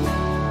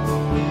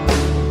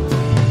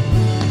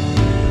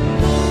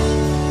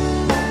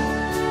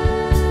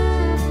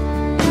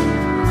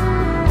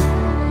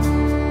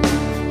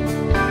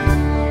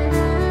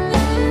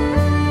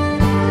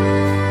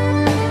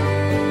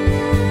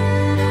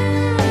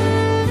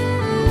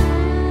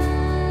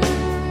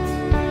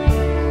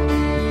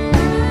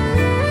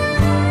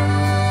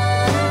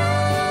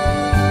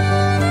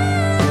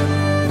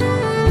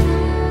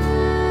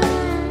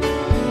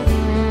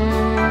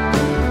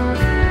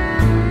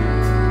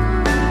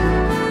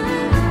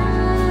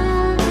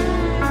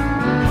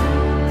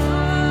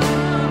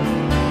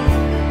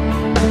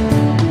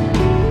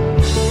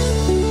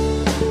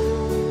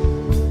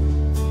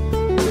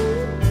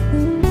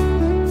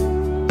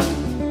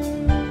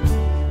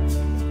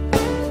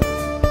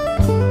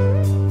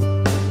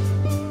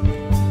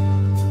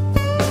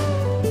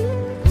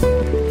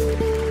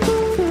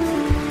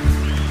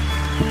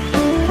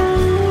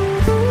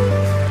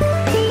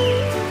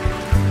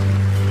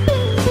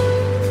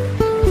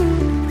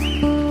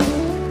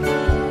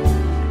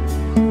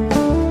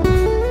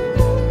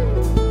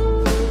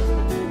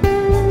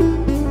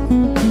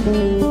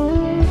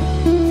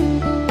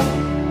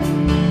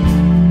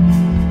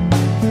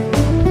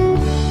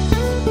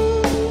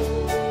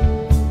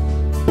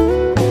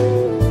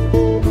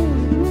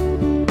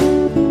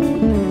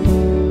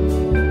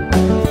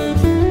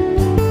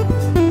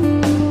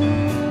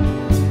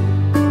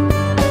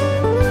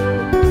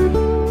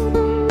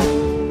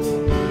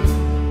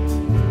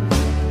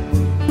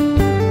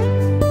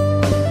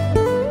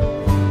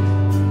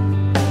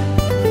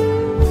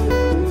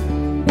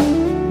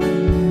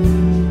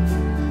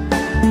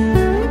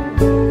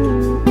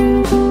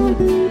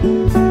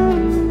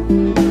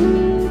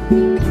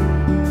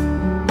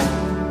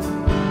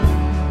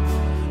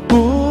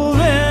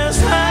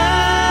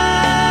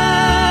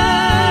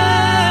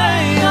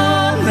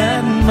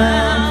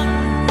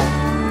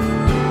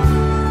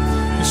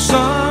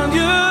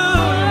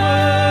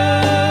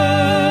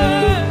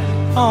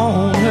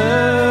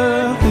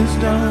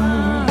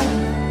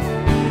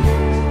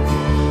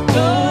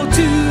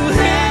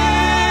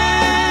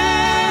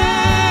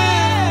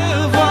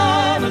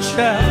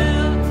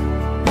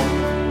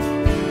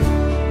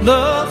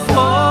 Love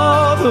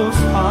for the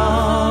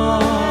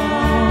Father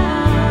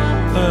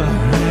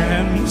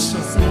and the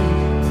Son.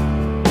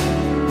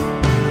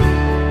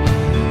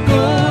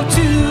 Go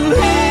to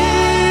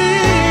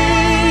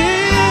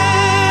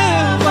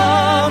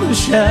heaven and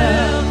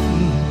shout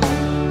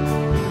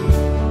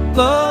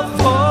love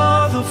for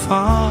the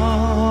Father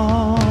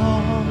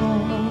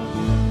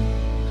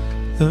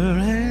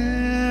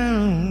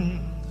and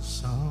the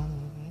Son.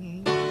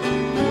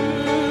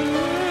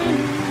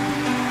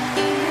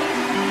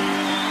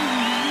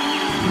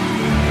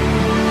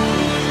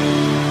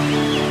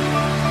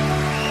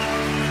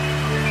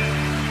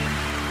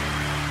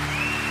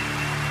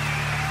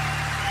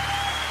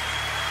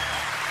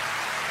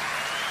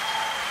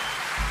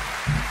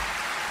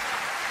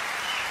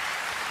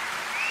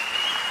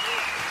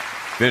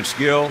 Vince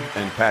Gill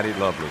and Patty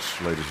Loveless,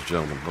 ladies and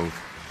gentlemen, both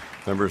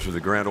members of the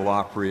Grand Ole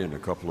Opry and a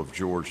couple of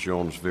George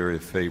Jones' very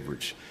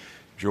favorites.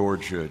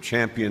 George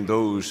championed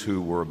those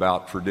who were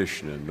about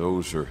tradition, and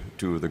those are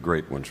two of the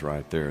great ones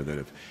right there that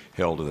have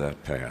held to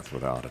that path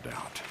without a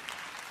doubt.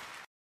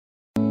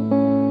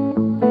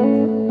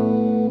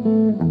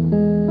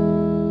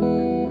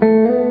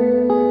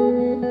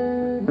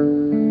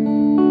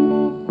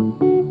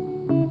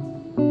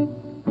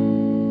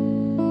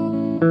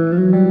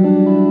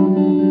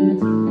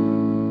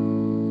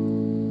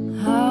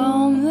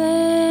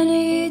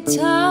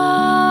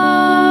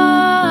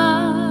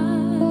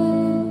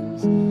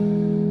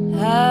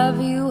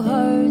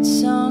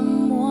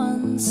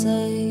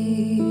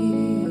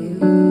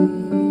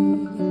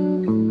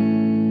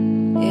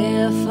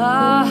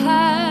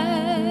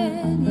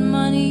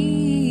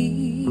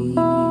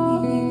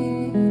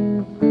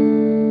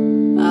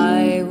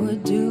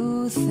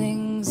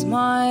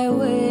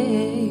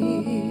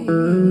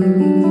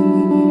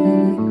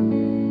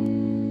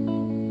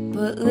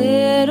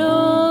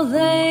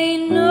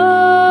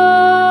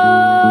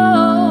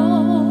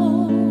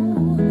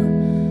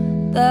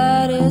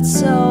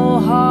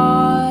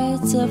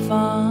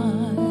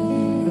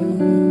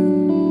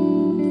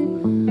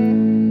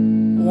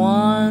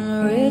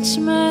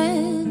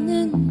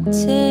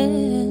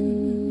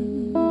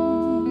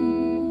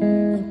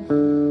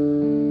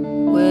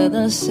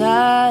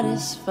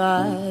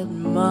 Satisfied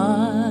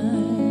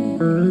mind.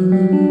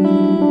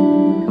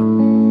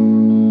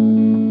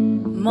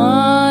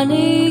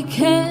 Money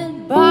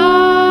can't buy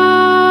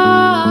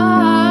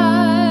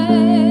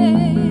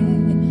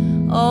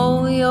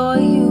oh your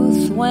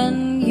youth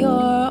when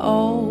you're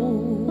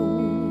old,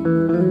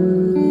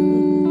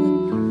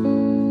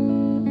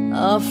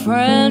 a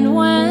friend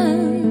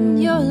when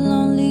you're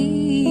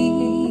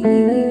lonely,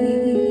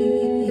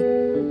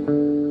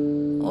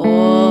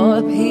 or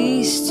a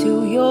peace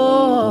to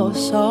your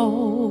soul.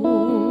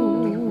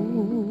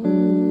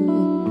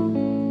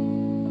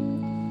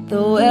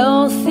 The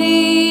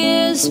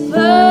wealthiest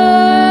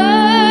person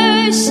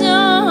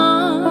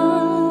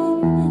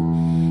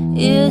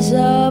is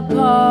a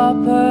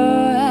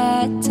pauper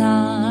at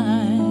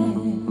times,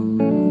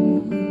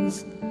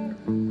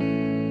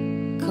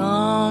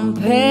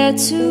 compared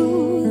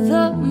to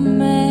the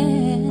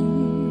man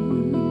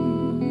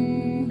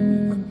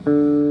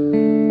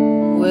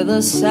with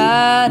a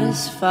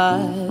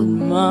satisfied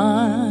mind.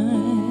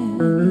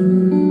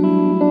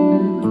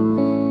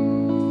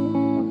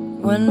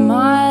 When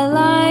my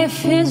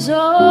life is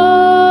over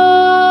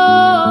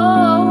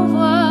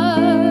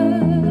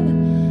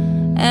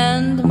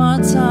and my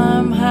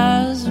time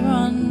has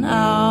run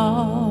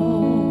out,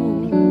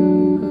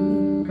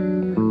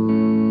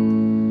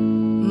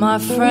 my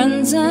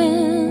friends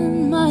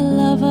and my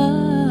lovers,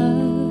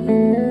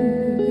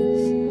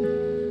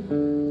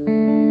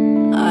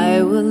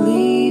 I will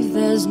leave,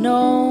 there's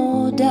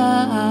no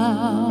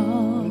doubt.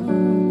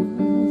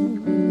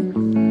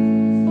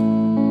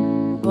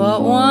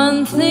 But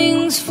one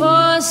thing's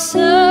for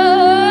certain,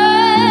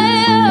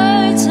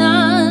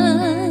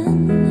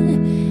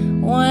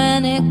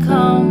 when it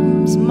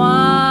comes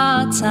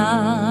my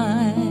time,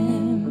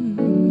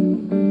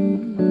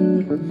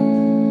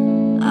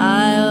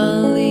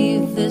 I'll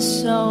leave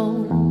this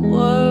old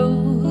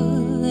world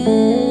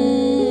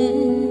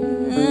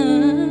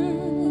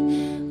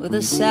with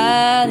a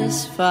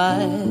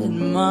satisfied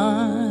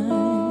mind.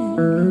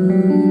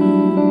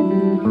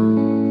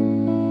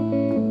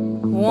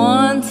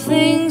 One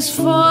thing's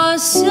for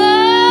certain,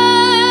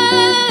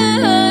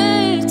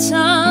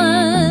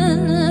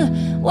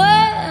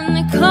 when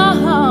it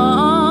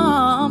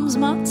comes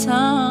my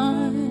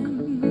time,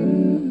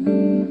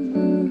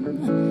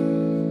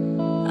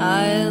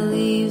 I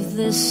leave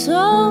this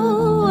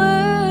old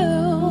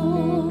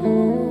world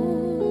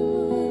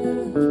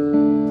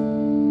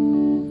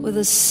with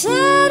a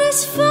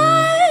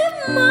satisfied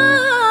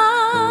mind.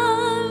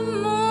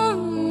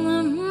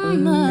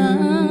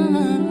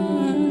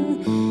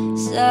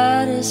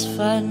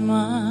 Satisfied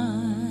mind.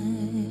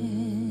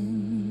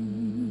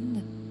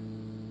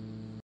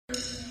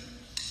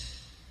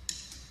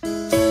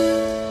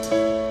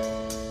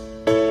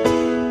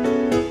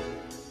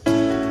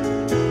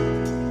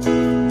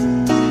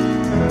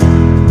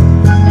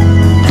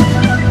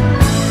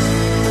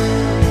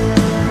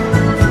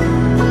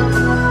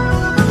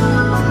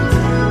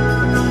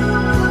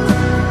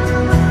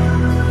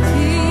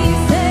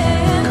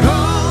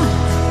 Come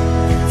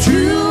to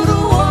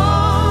the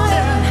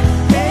water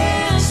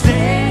and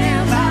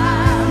stand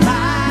by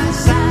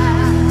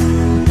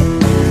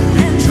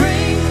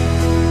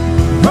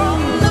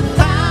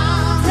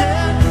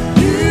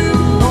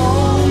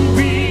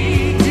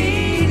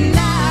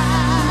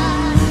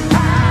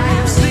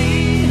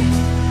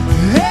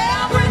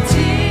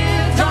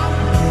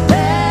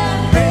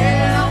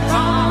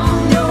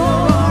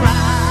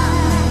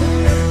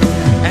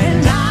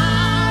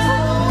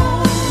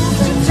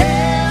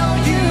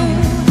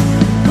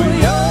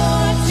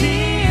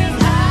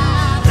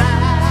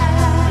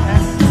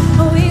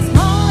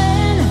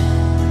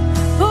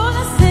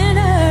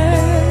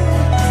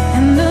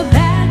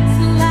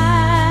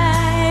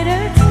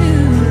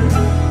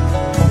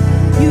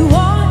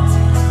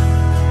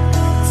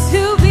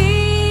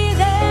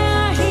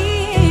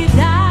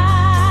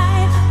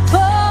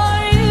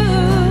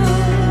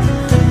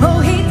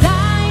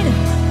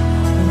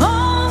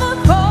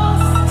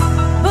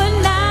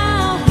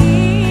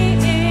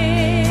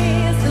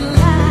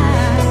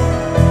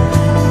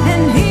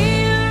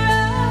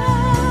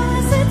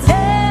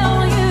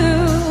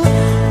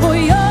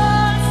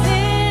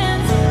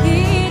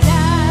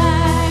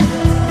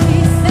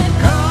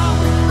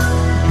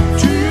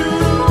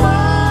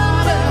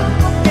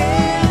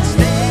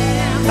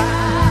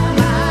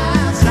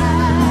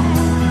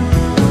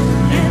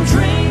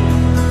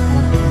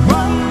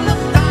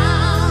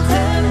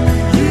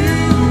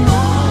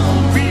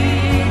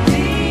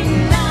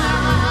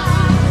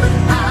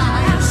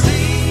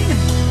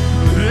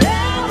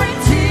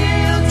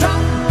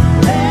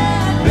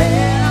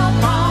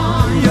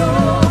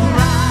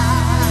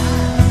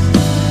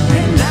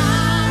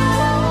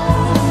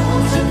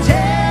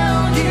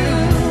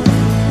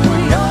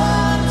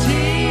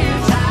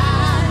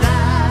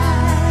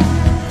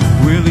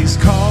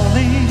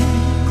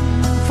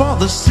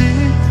the sick,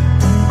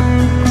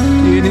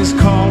 it is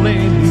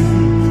calling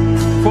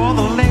for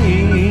the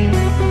lame.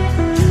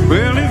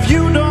 Well, if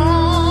you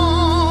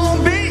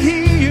don't be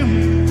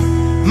healed,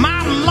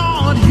 my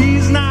Lord,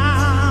 he's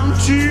not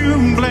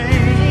to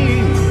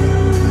blame.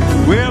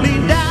 Well, he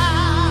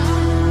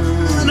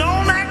died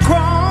on that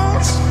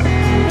cross,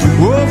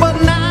 oh,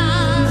 but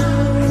now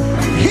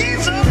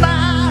he's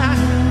alive.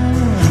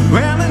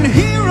 Well, and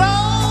he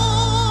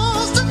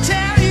rose to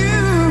tell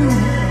you,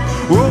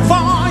 oh,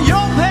 for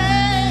your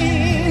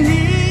pain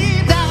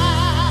he died.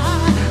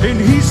 And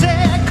he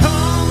said,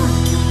 come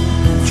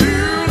to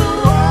the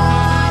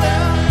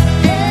water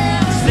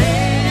and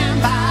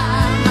stand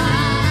by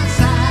my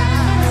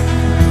side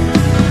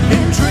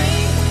and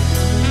drink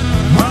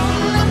from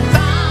the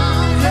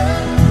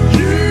fountain.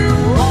 You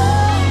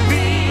won't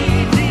be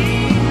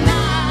denied.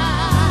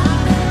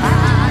 I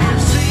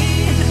have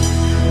seen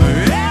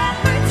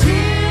every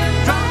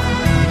teardrop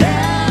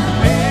that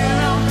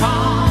fell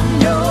upon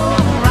your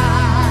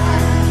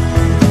eye,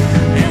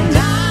 and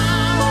I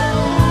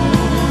want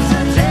to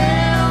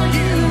tell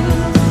you,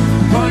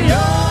 for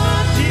your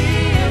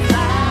tears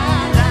I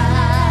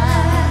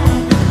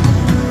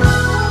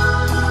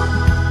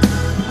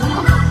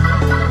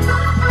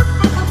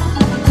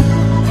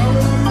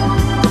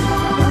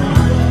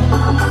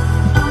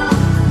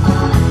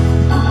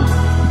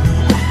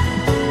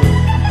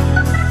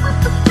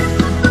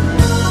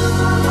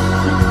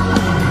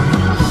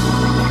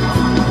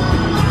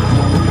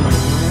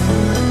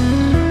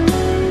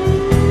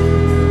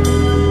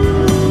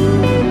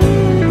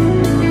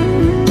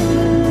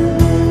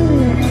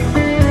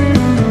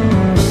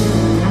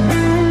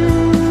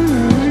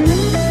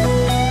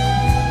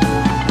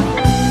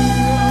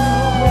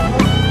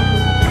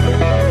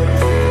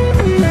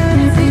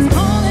He's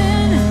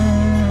calling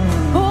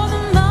for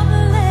the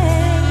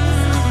loveless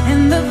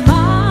and the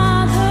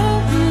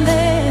fatherless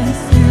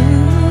too,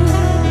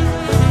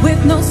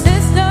 with no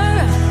sister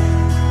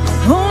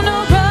or no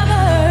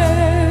brother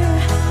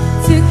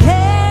to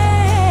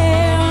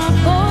care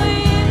for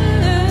you.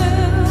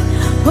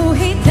 Oh,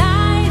 he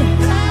died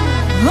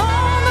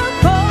on the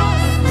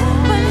cross,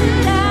 but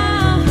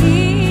now he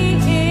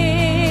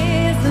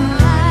is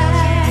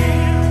alive.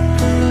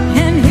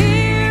 And he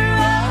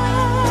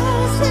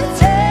rose to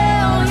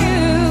tell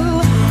you,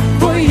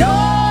 for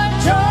your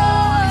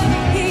joy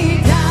he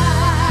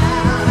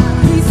died.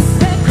 He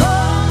said,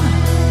 come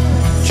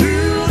to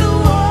the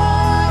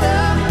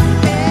water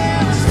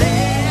and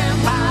stand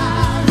by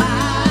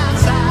my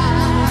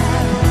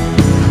side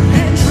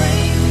and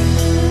drink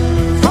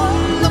from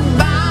the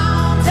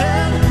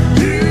fountain.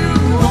 You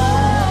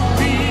won't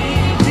be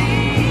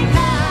denied.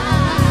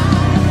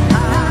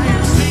 I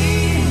have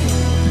seen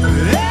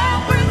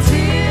every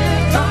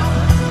teardrop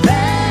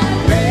that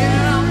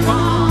fell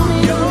upon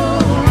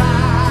your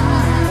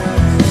eyes,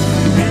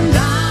 and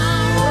I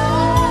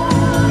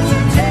want to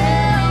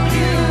tell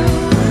you,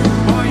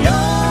 for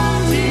your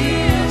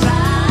tears I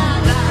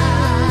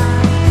died.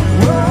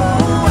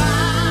 Oh, I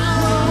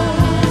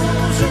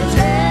want to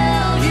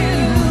tell you,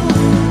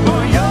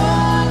 for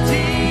your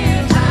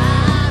tears I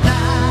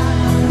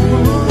died.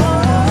 Oh,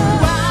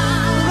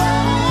 I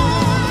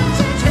want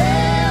to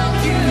tell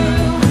you,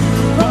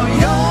 for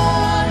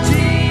your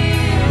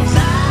tears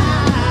I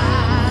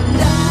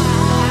died.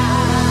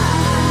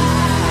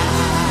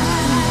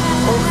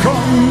 Oh,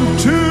 come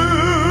to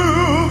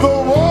the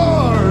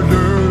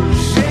waters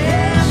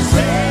and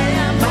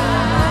stand by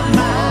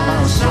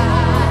my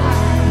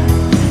side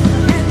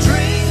and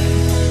drink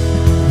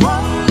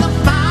from the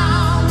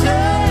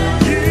fountain.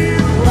 You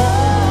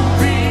won't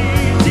be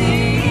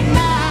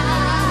denied.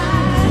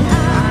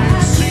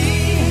 I've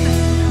seen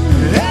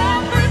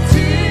every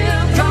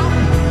teardrop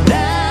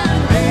that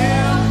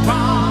fell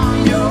from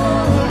your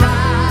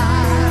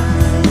eyes,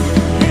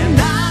 and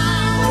I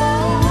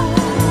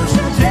want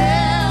to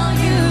tell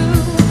you,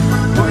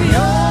 for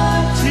your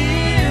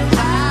tears I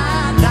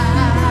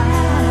died.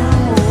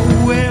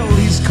 Oh, well,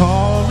 he's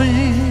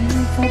calling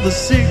for the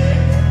sick,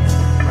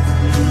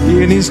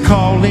 and he's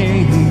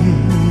calling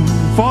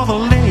for the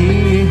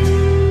lame.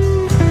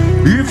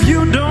 If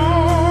you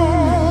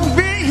don't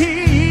be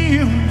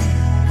healed,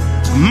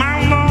 my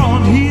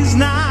Lord, he's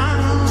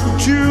not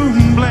to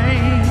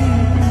blame.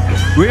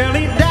 Well,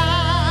 he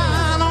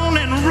died on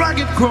that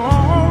rugged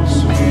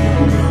cross,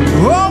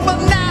 oh, but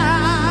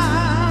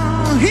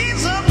now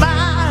he's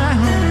alive.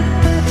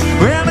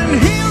 Well, and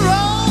he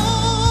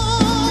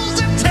rose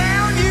to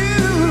tell you,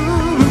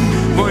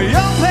 for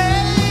your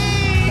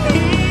pain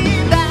he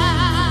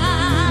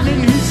died.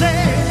 And he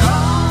said,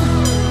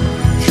 come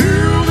to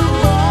the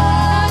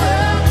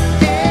water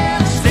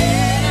and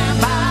stand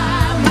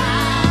by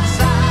my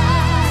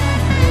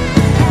side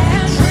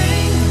and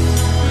drink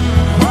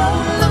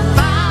from the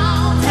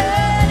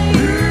fountain.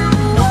 You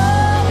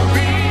won't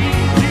be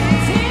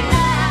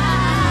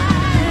denied.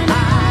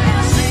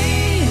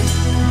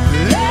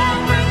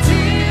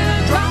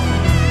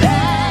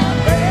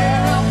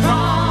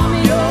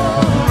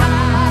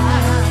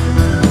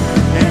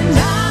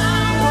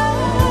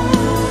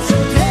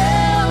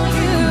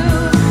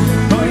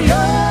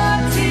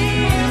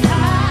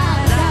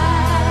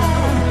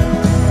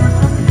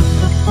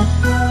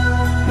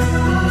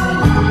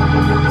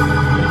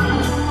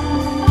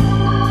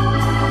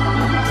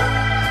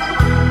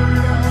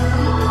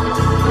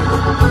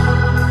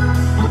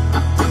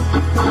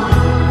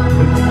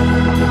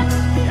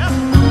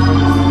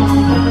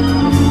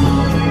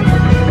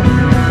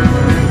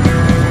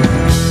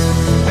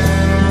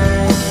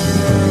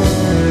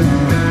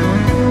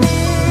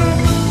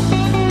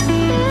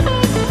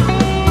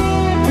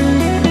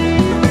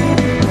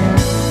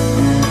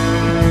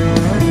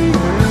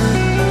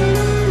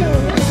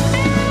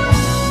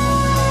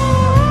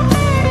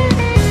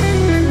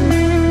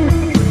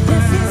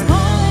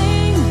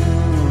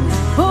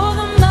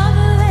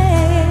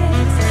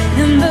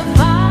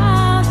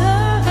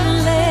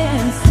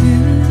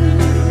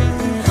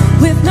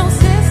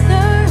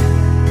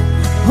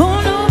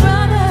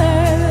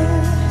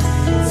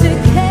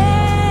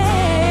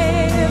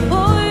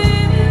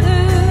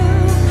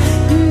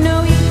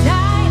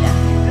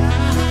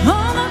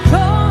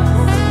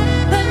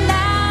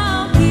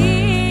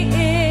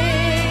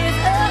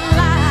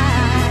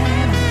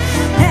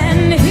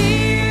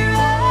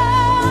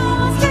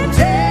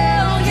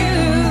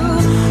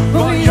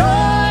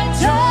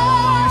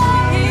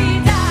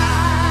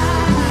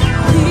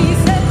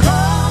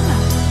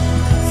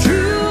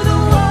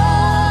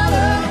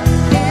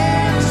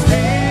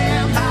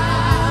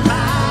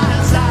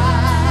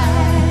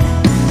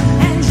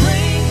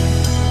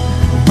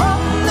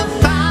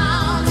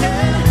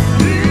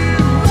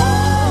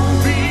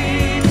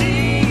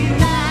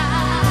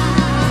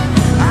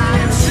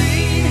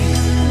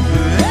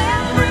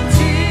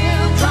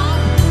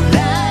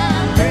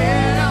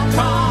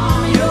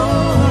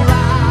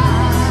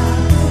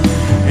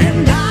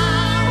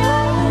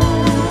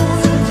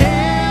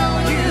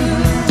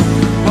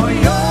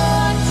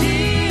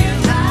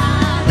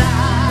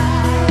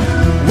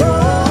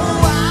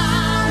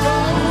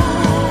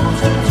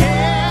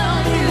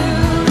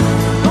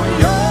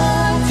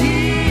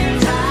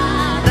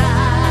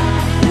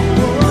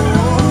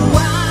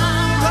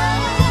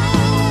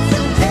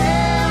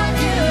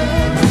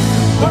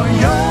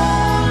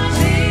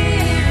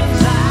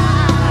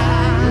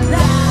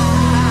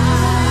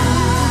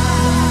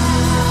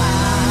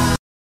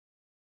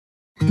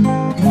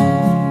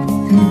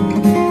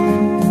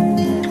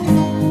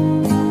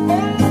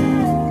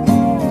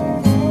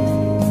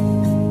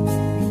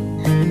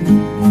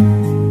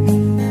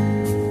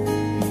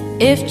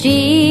 If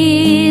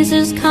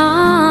Jesus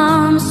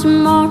comes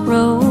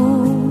tomorrow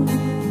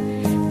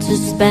to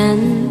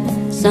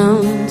spend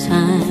some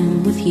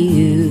time with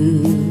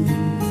you,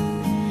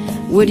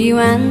 would you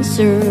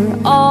answer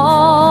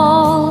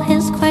all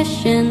his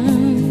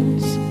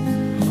questions,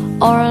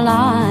 or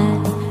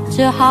lie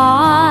to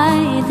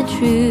hide the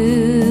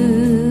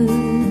truth?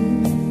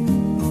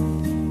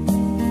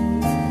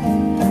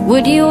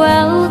 Would you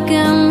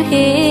welcome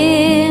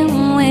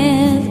him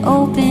with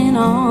open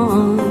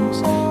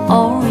arms,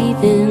 or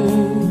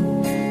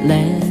even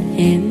let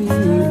him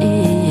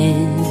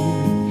in?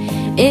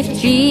 If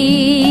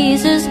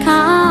Jesus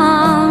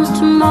comes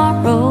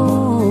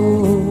tomorrow,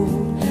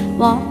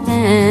 what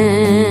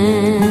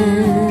then?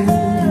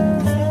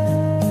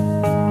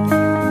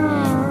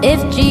 If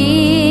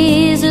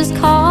Jesus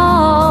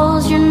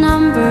calls your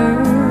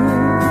number,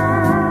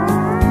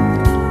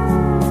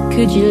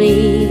 could you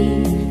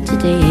leave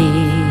today?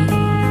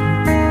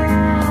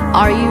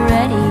 Are you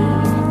ready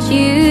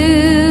to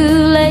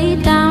lay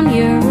down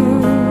your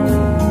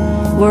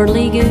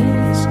worldly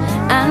goods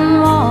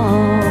and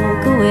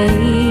walk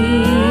away?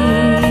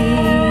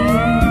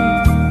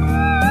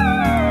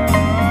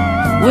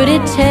 Would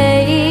it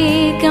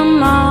take a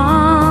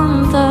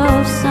month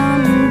of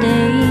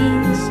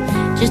Sundays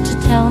just to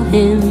tell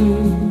him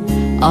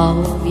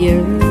of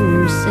your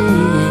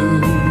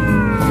sin?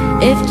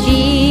 If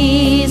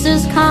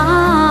Jesus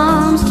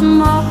comes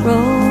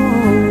tomorrow,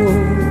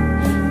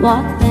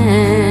 what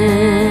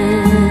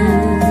then?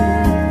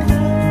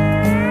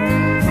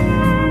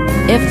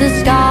 If the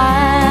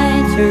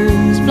sky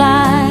turns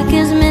black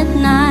as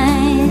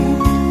midnight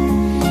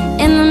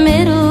in the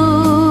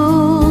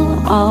middle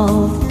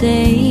of the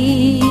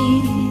day,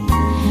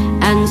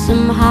 and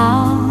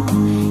somehow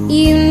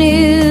you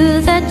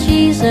knew that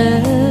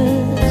Jesus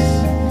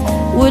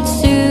would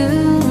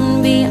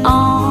soon be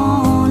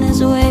on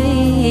his way,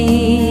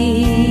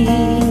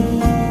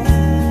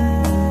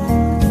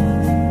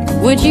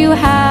 would you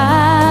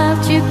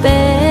have to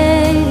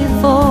beg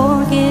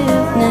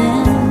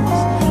forgiveness,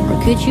 or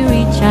could you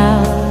reach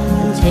out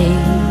and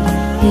take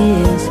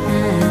his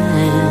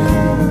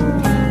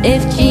hand?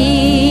 If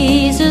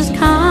Jesus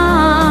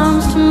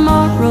comes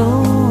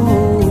tomorrow,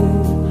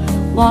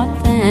 what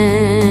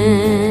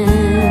then?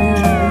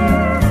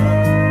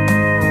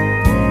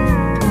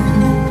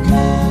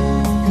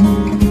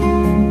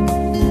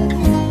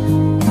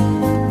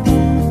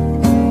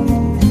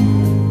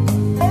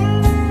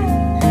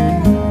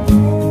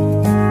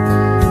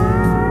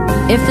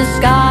 If the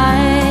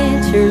sky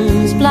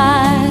turns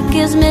black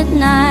as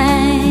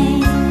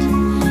midnight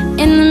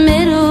in the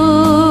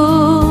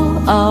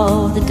middle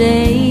of the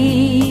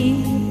day,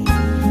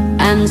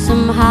 and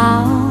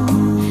somehow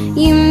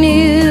you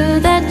knew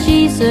that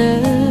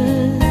Jesus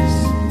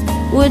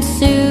would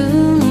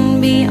soon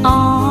be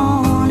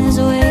on his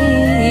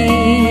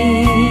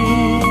way,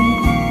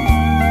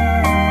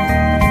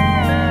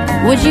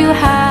 would you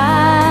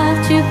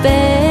have to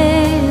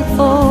beg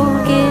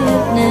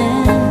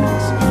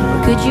forgiveness, or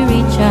could you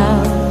reach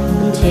out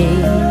and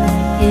take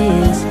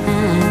his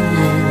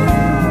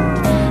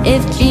hand?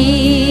 If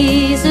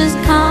Jesus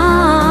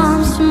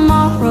comes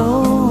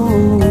tomorrow,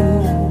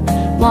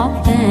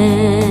 what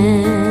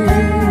then?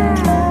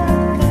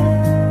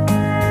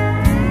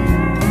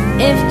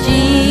 If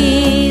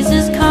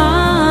Jesus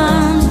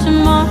comes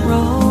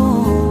tomorrow,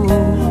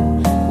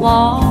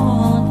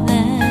 what then?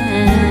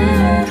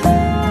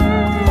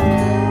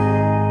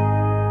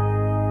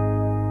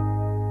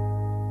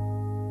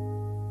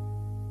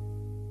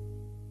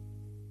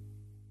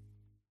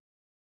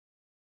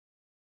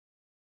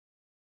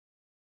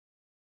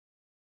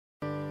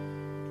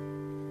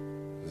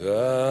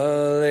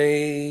 The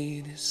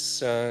latest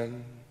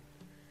sun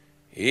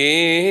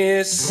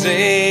is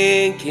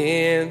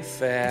sinking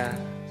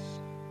fast,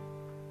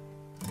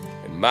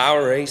 and my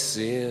race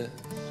is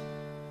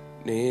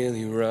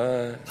nearly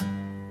run.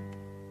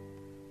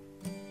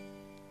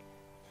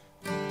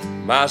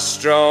 My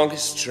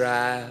strongest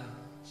trials,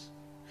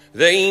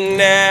 they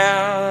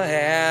now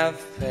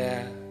have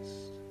passed.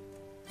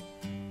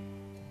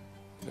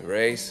 The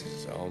race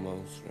is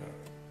almost run.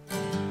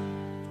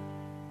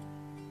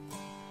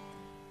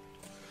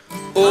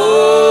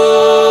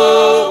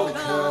 Oh,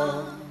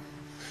 come,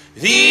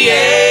 the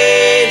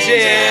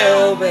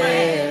angel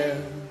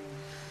band,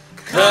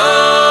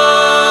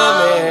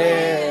 come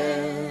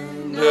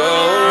and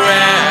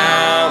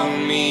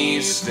around me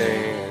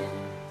stand,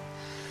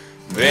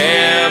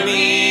 bear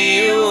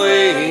me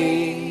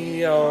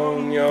away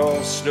on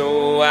your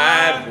snow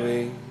white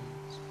wings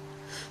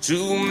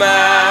to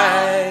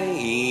my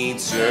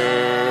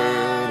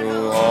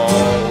eternal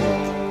home.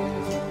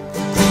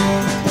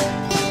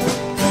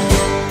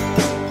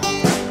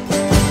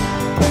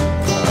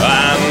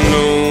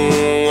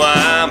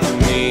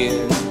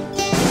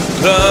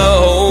 The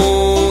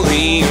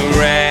holy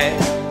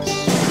ranks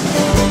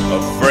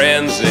of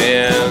friends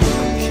and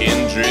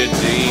kindred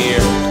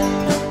dear,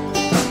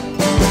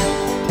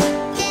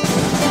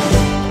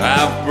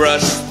 I've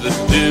brushed the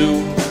dew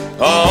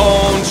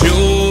on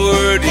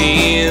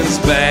Jordan's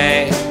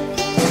bank,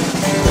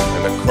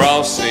 and the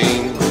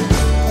crossing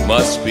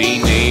must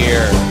be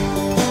near.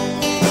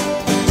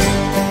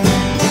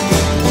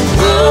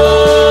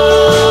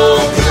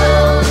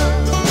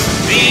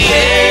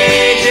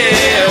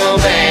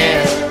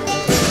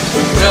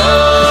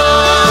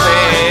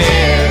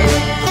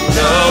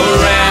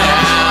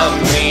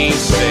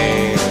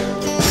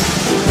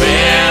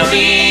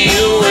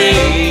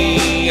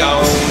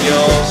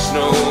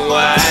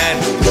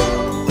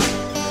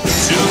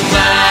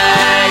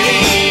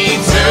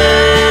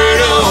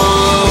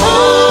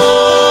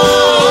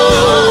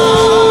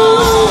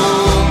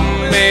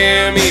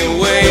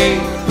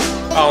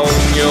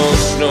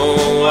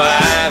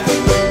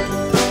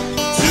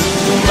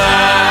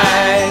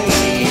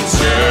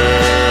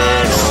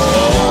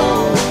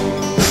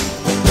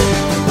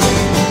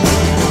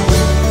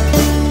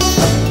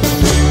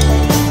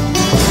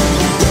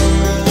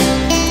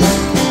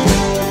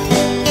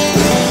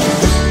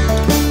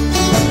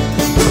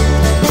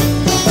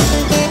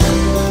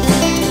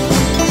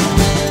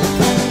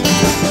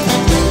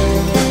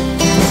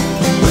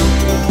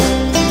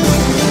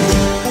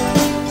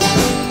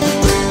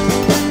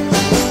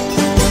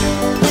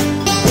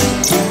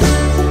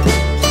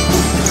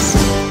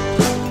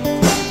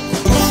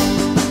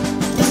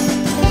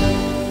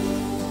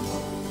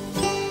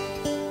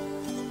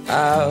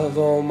 I've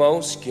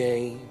almost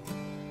gained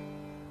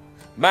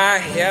my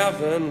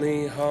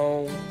heavenly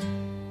home.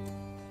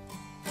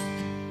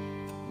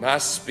 My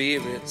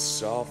spirit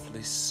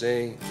softly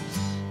sings.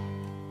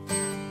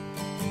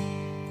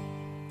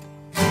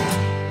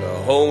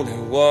 The holy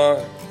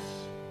ones,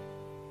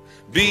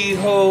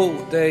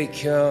 behold they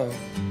come,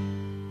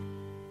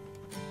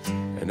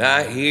 and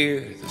I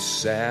hear the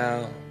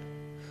sound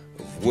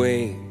of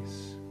wings.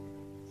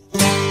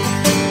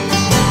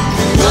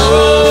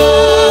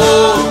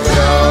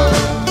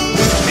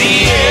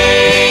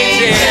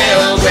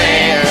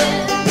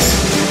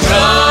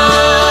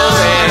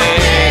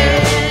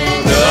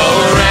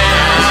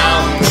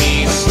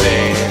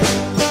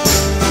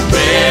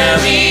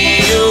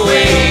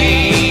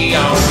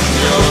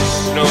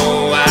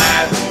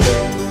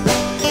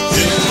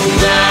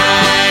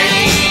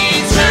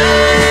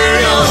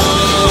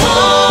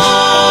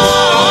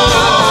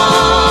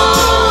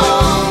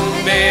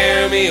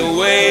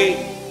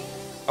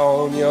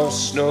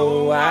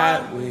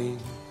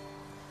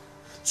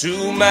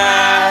 To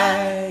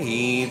my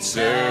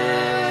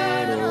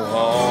eternal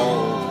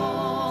home.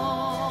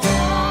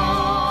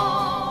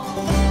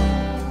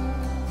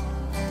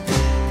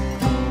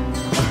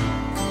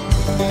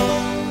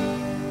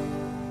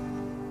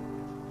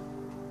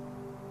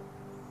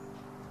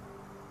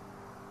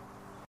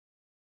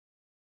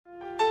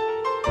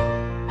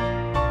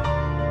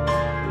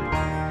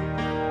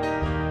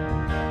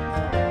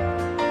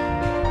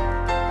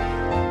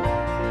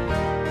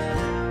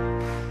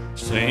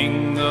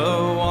 Sing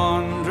the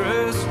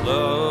wondrous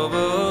love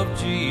of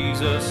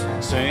Jesus,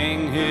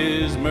 sing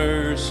His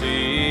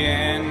mercy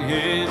and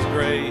His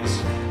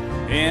grace.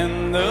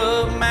 In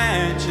the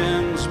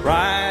mansions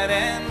bright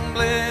and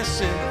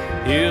blessed,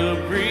 He'll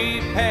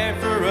prepare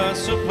for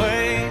us a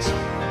place.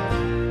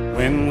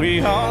 When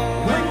we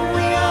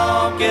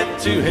all get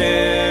to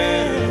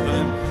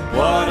heaven,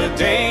 what a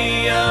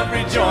day of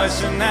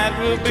rejoicing that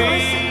will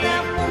be.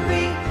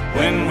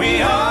 When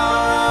we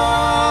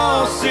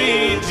all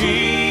see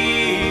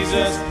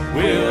Jesus,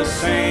 we'll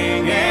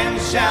sing and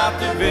shout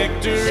the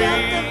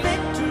victory.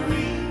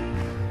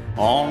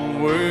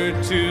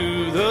 Onward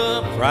to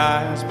the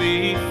prize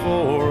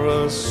before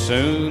us,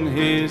 soon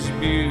His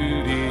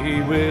beauty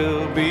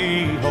will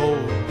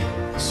behold.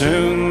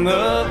 Soon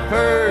the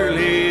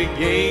pearly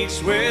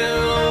gates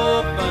will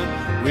open,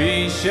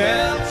 we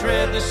shall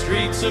tread the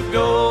streets of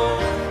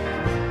gold.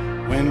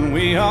 When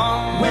we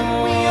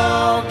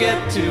all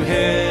get to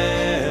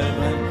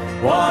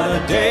heaven, what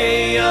a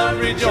day of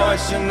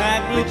rejoicing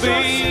that will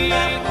be.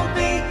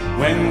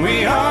 When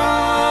we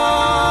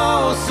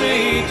all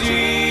see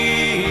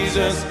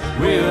Jesus,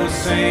 we'll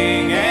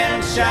sing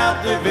and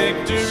shout the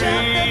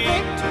victory.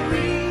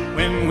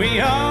 When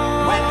we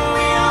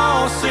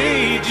all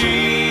see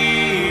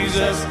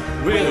Jesus,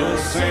 we'll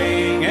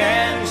sing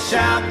and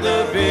shout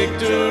the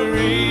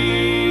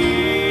victory.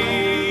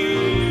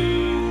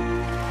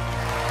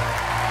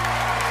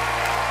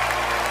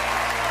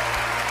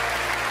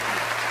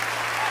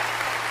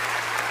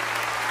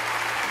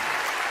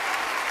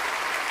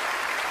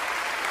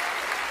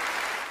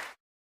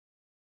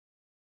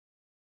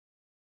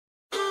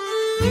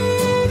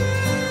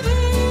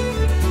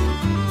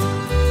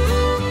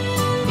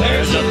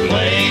 There's a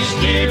place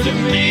dear to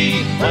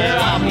me where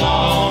I'm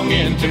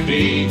longing to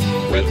be,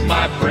 with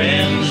my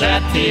friends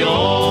at the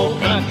old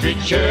country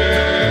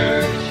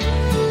church.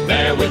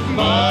 There with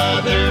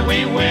Mother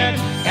we went,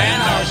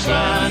 and our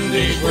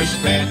Sundays were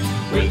spent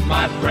with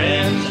my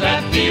friends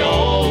at the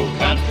old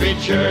country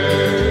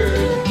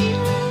church.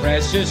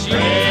 Precious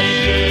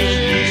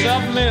years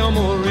of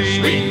memory,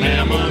 sweet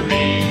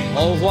memory.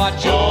 Oh, what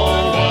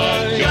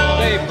joy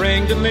they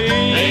bring to me.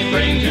 They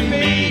bring to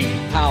me.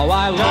 How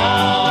I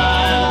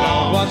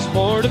long what's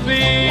more to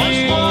be.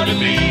 What's more to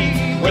be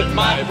with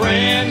my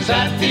friends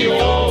at the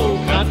old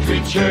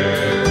country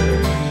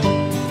church.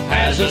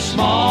 a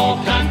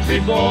small country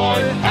boy,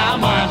 how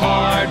my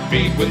heart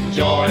beat with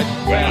joy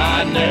when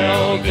I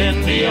knelt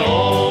in the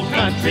old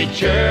country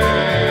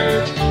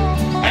church.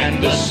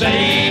 And the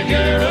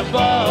Savior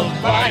above,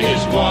 by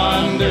his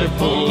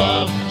wonderful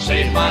love,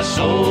 saved my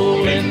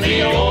soul in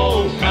the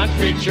old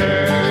country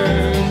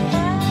church.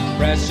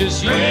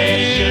 Precious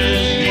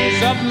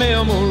years of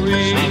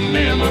memory,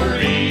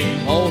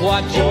 oh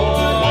what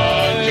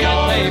joy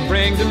they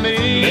bring to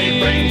me.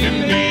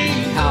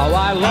 How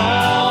I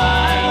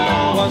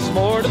long once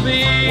more to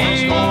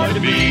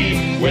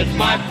be with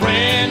my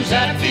friends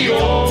at the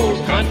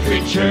old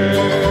country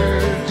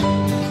church.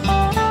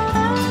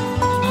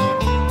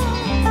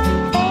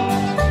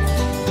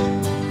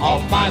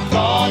 All my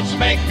thoughts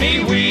make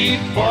me weep,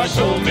 for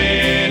so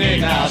many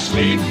now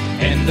sleep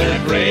in their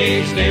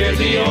graves near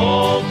the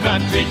old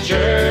country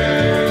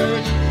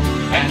church.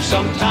 And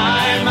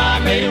sometime I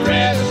may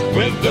rest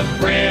with the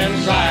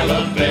friends I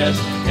love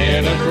best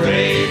in a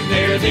grave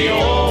near the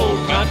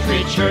old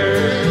country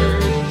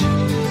church.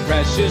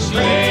 Precious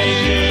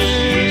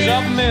years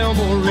of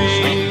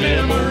memory,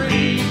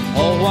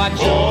 oh what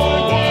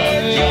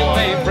joy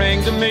they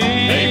bring to me.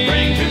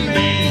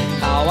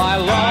 How I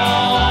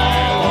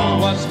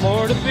long once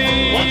more to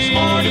be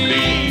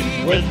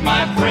with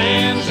my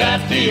friends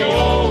at the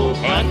old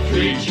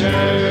country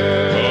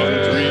church.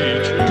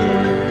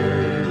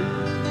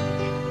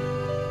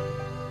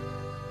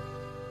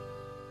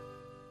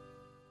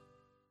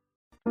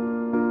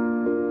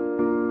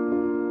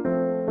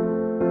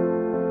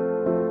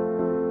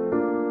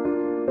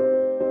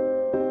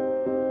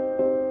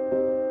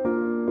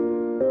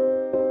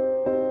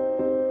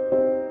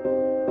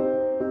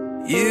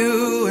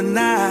 You and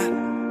I,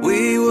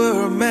 we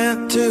were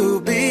meant to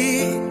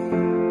be.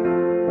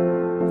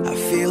 I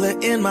feel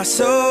it in my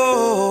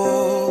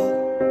soul,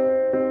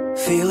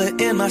 feel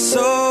it in my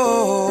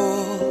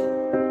soul.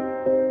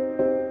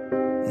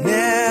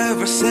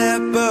 Never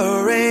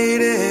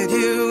separated,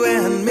 you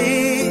and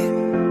me.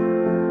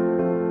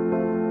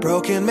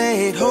 Broken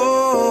made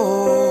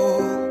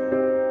whole,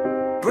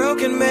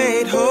 broken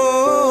made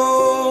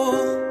whole.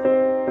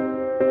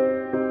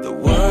 The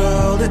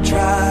world that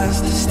tries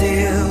to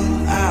steal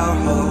our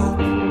hope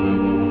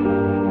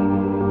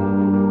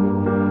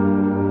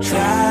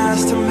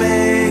tries to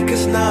make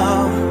us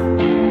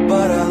numb,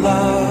 but our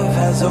love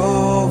has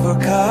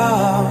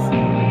overcome.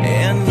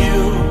 And you,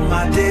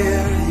 my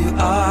dear, you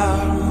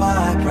are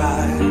my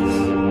prize.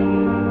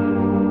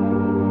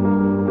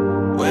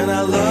 When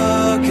I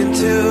look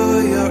into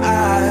your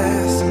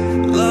eyes,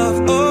 love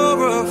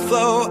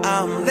overflow,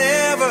 I'm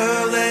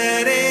never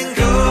letting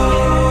go.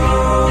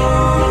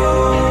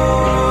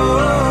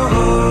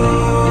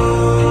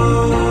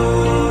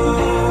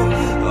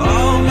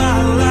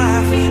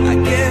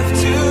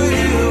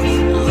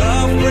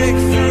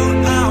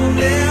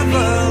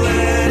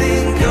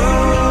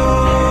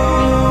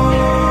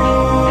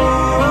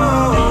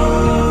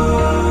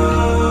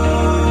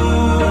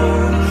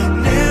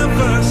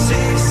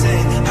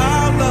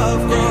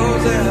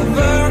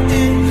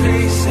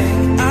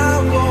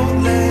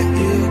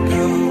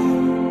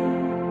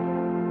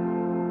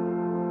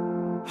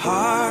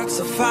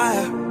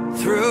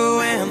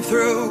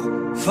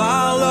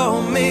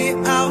 Follow me,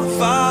 I'll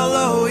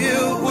follow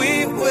you.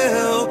 We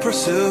will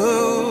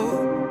pursue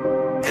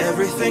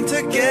everything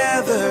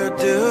together,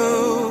 do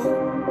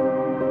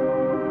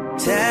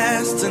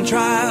tests and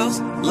trials,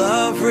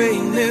 love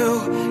renew.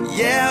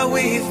 Yeah,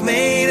 we've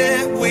made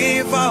it,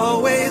 we've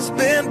always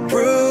been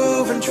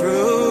proven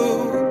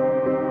true.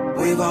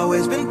 We've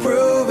always been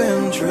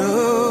proven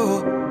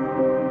true.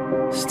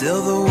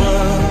 Still the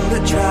world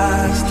that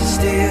tries to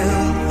steal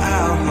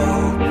our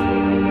hope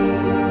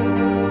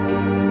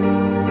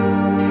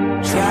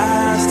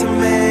tries to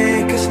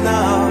make us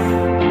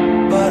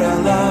numb, but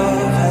our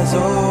love has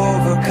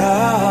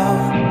overcome.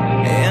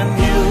 And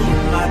you,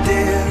 my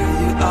dear,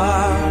 you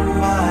are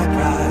my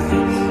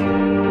prize.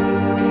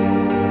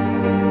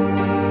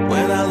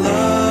 When I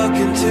look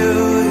into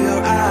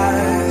your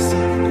eyes,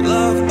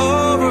 love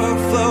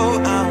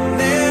overflow, I'm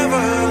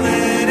never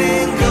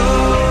letting go.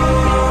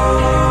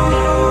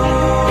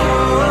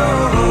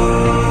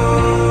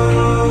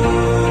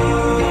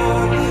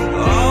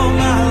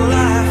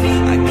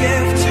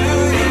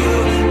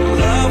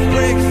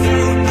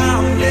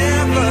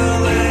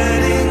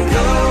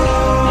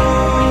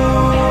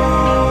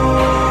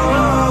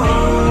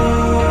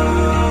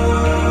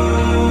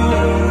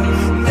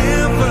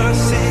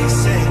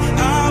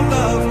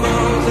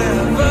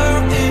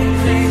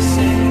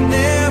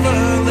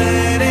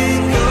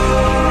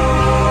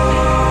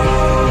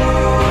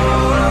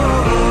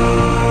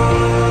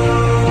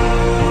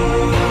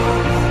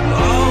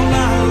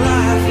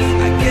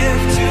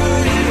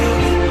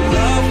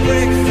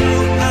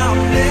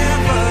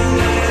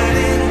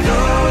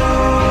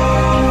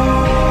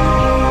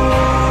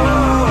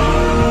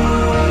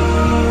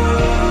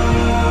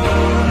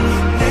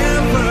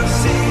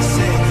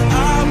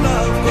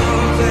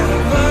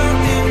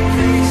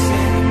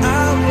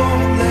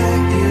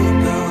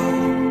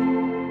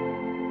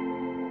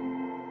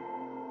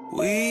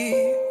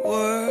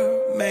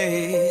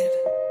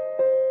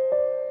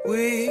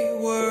 We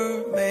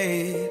were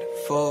made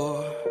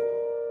for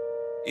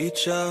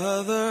each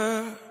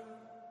other.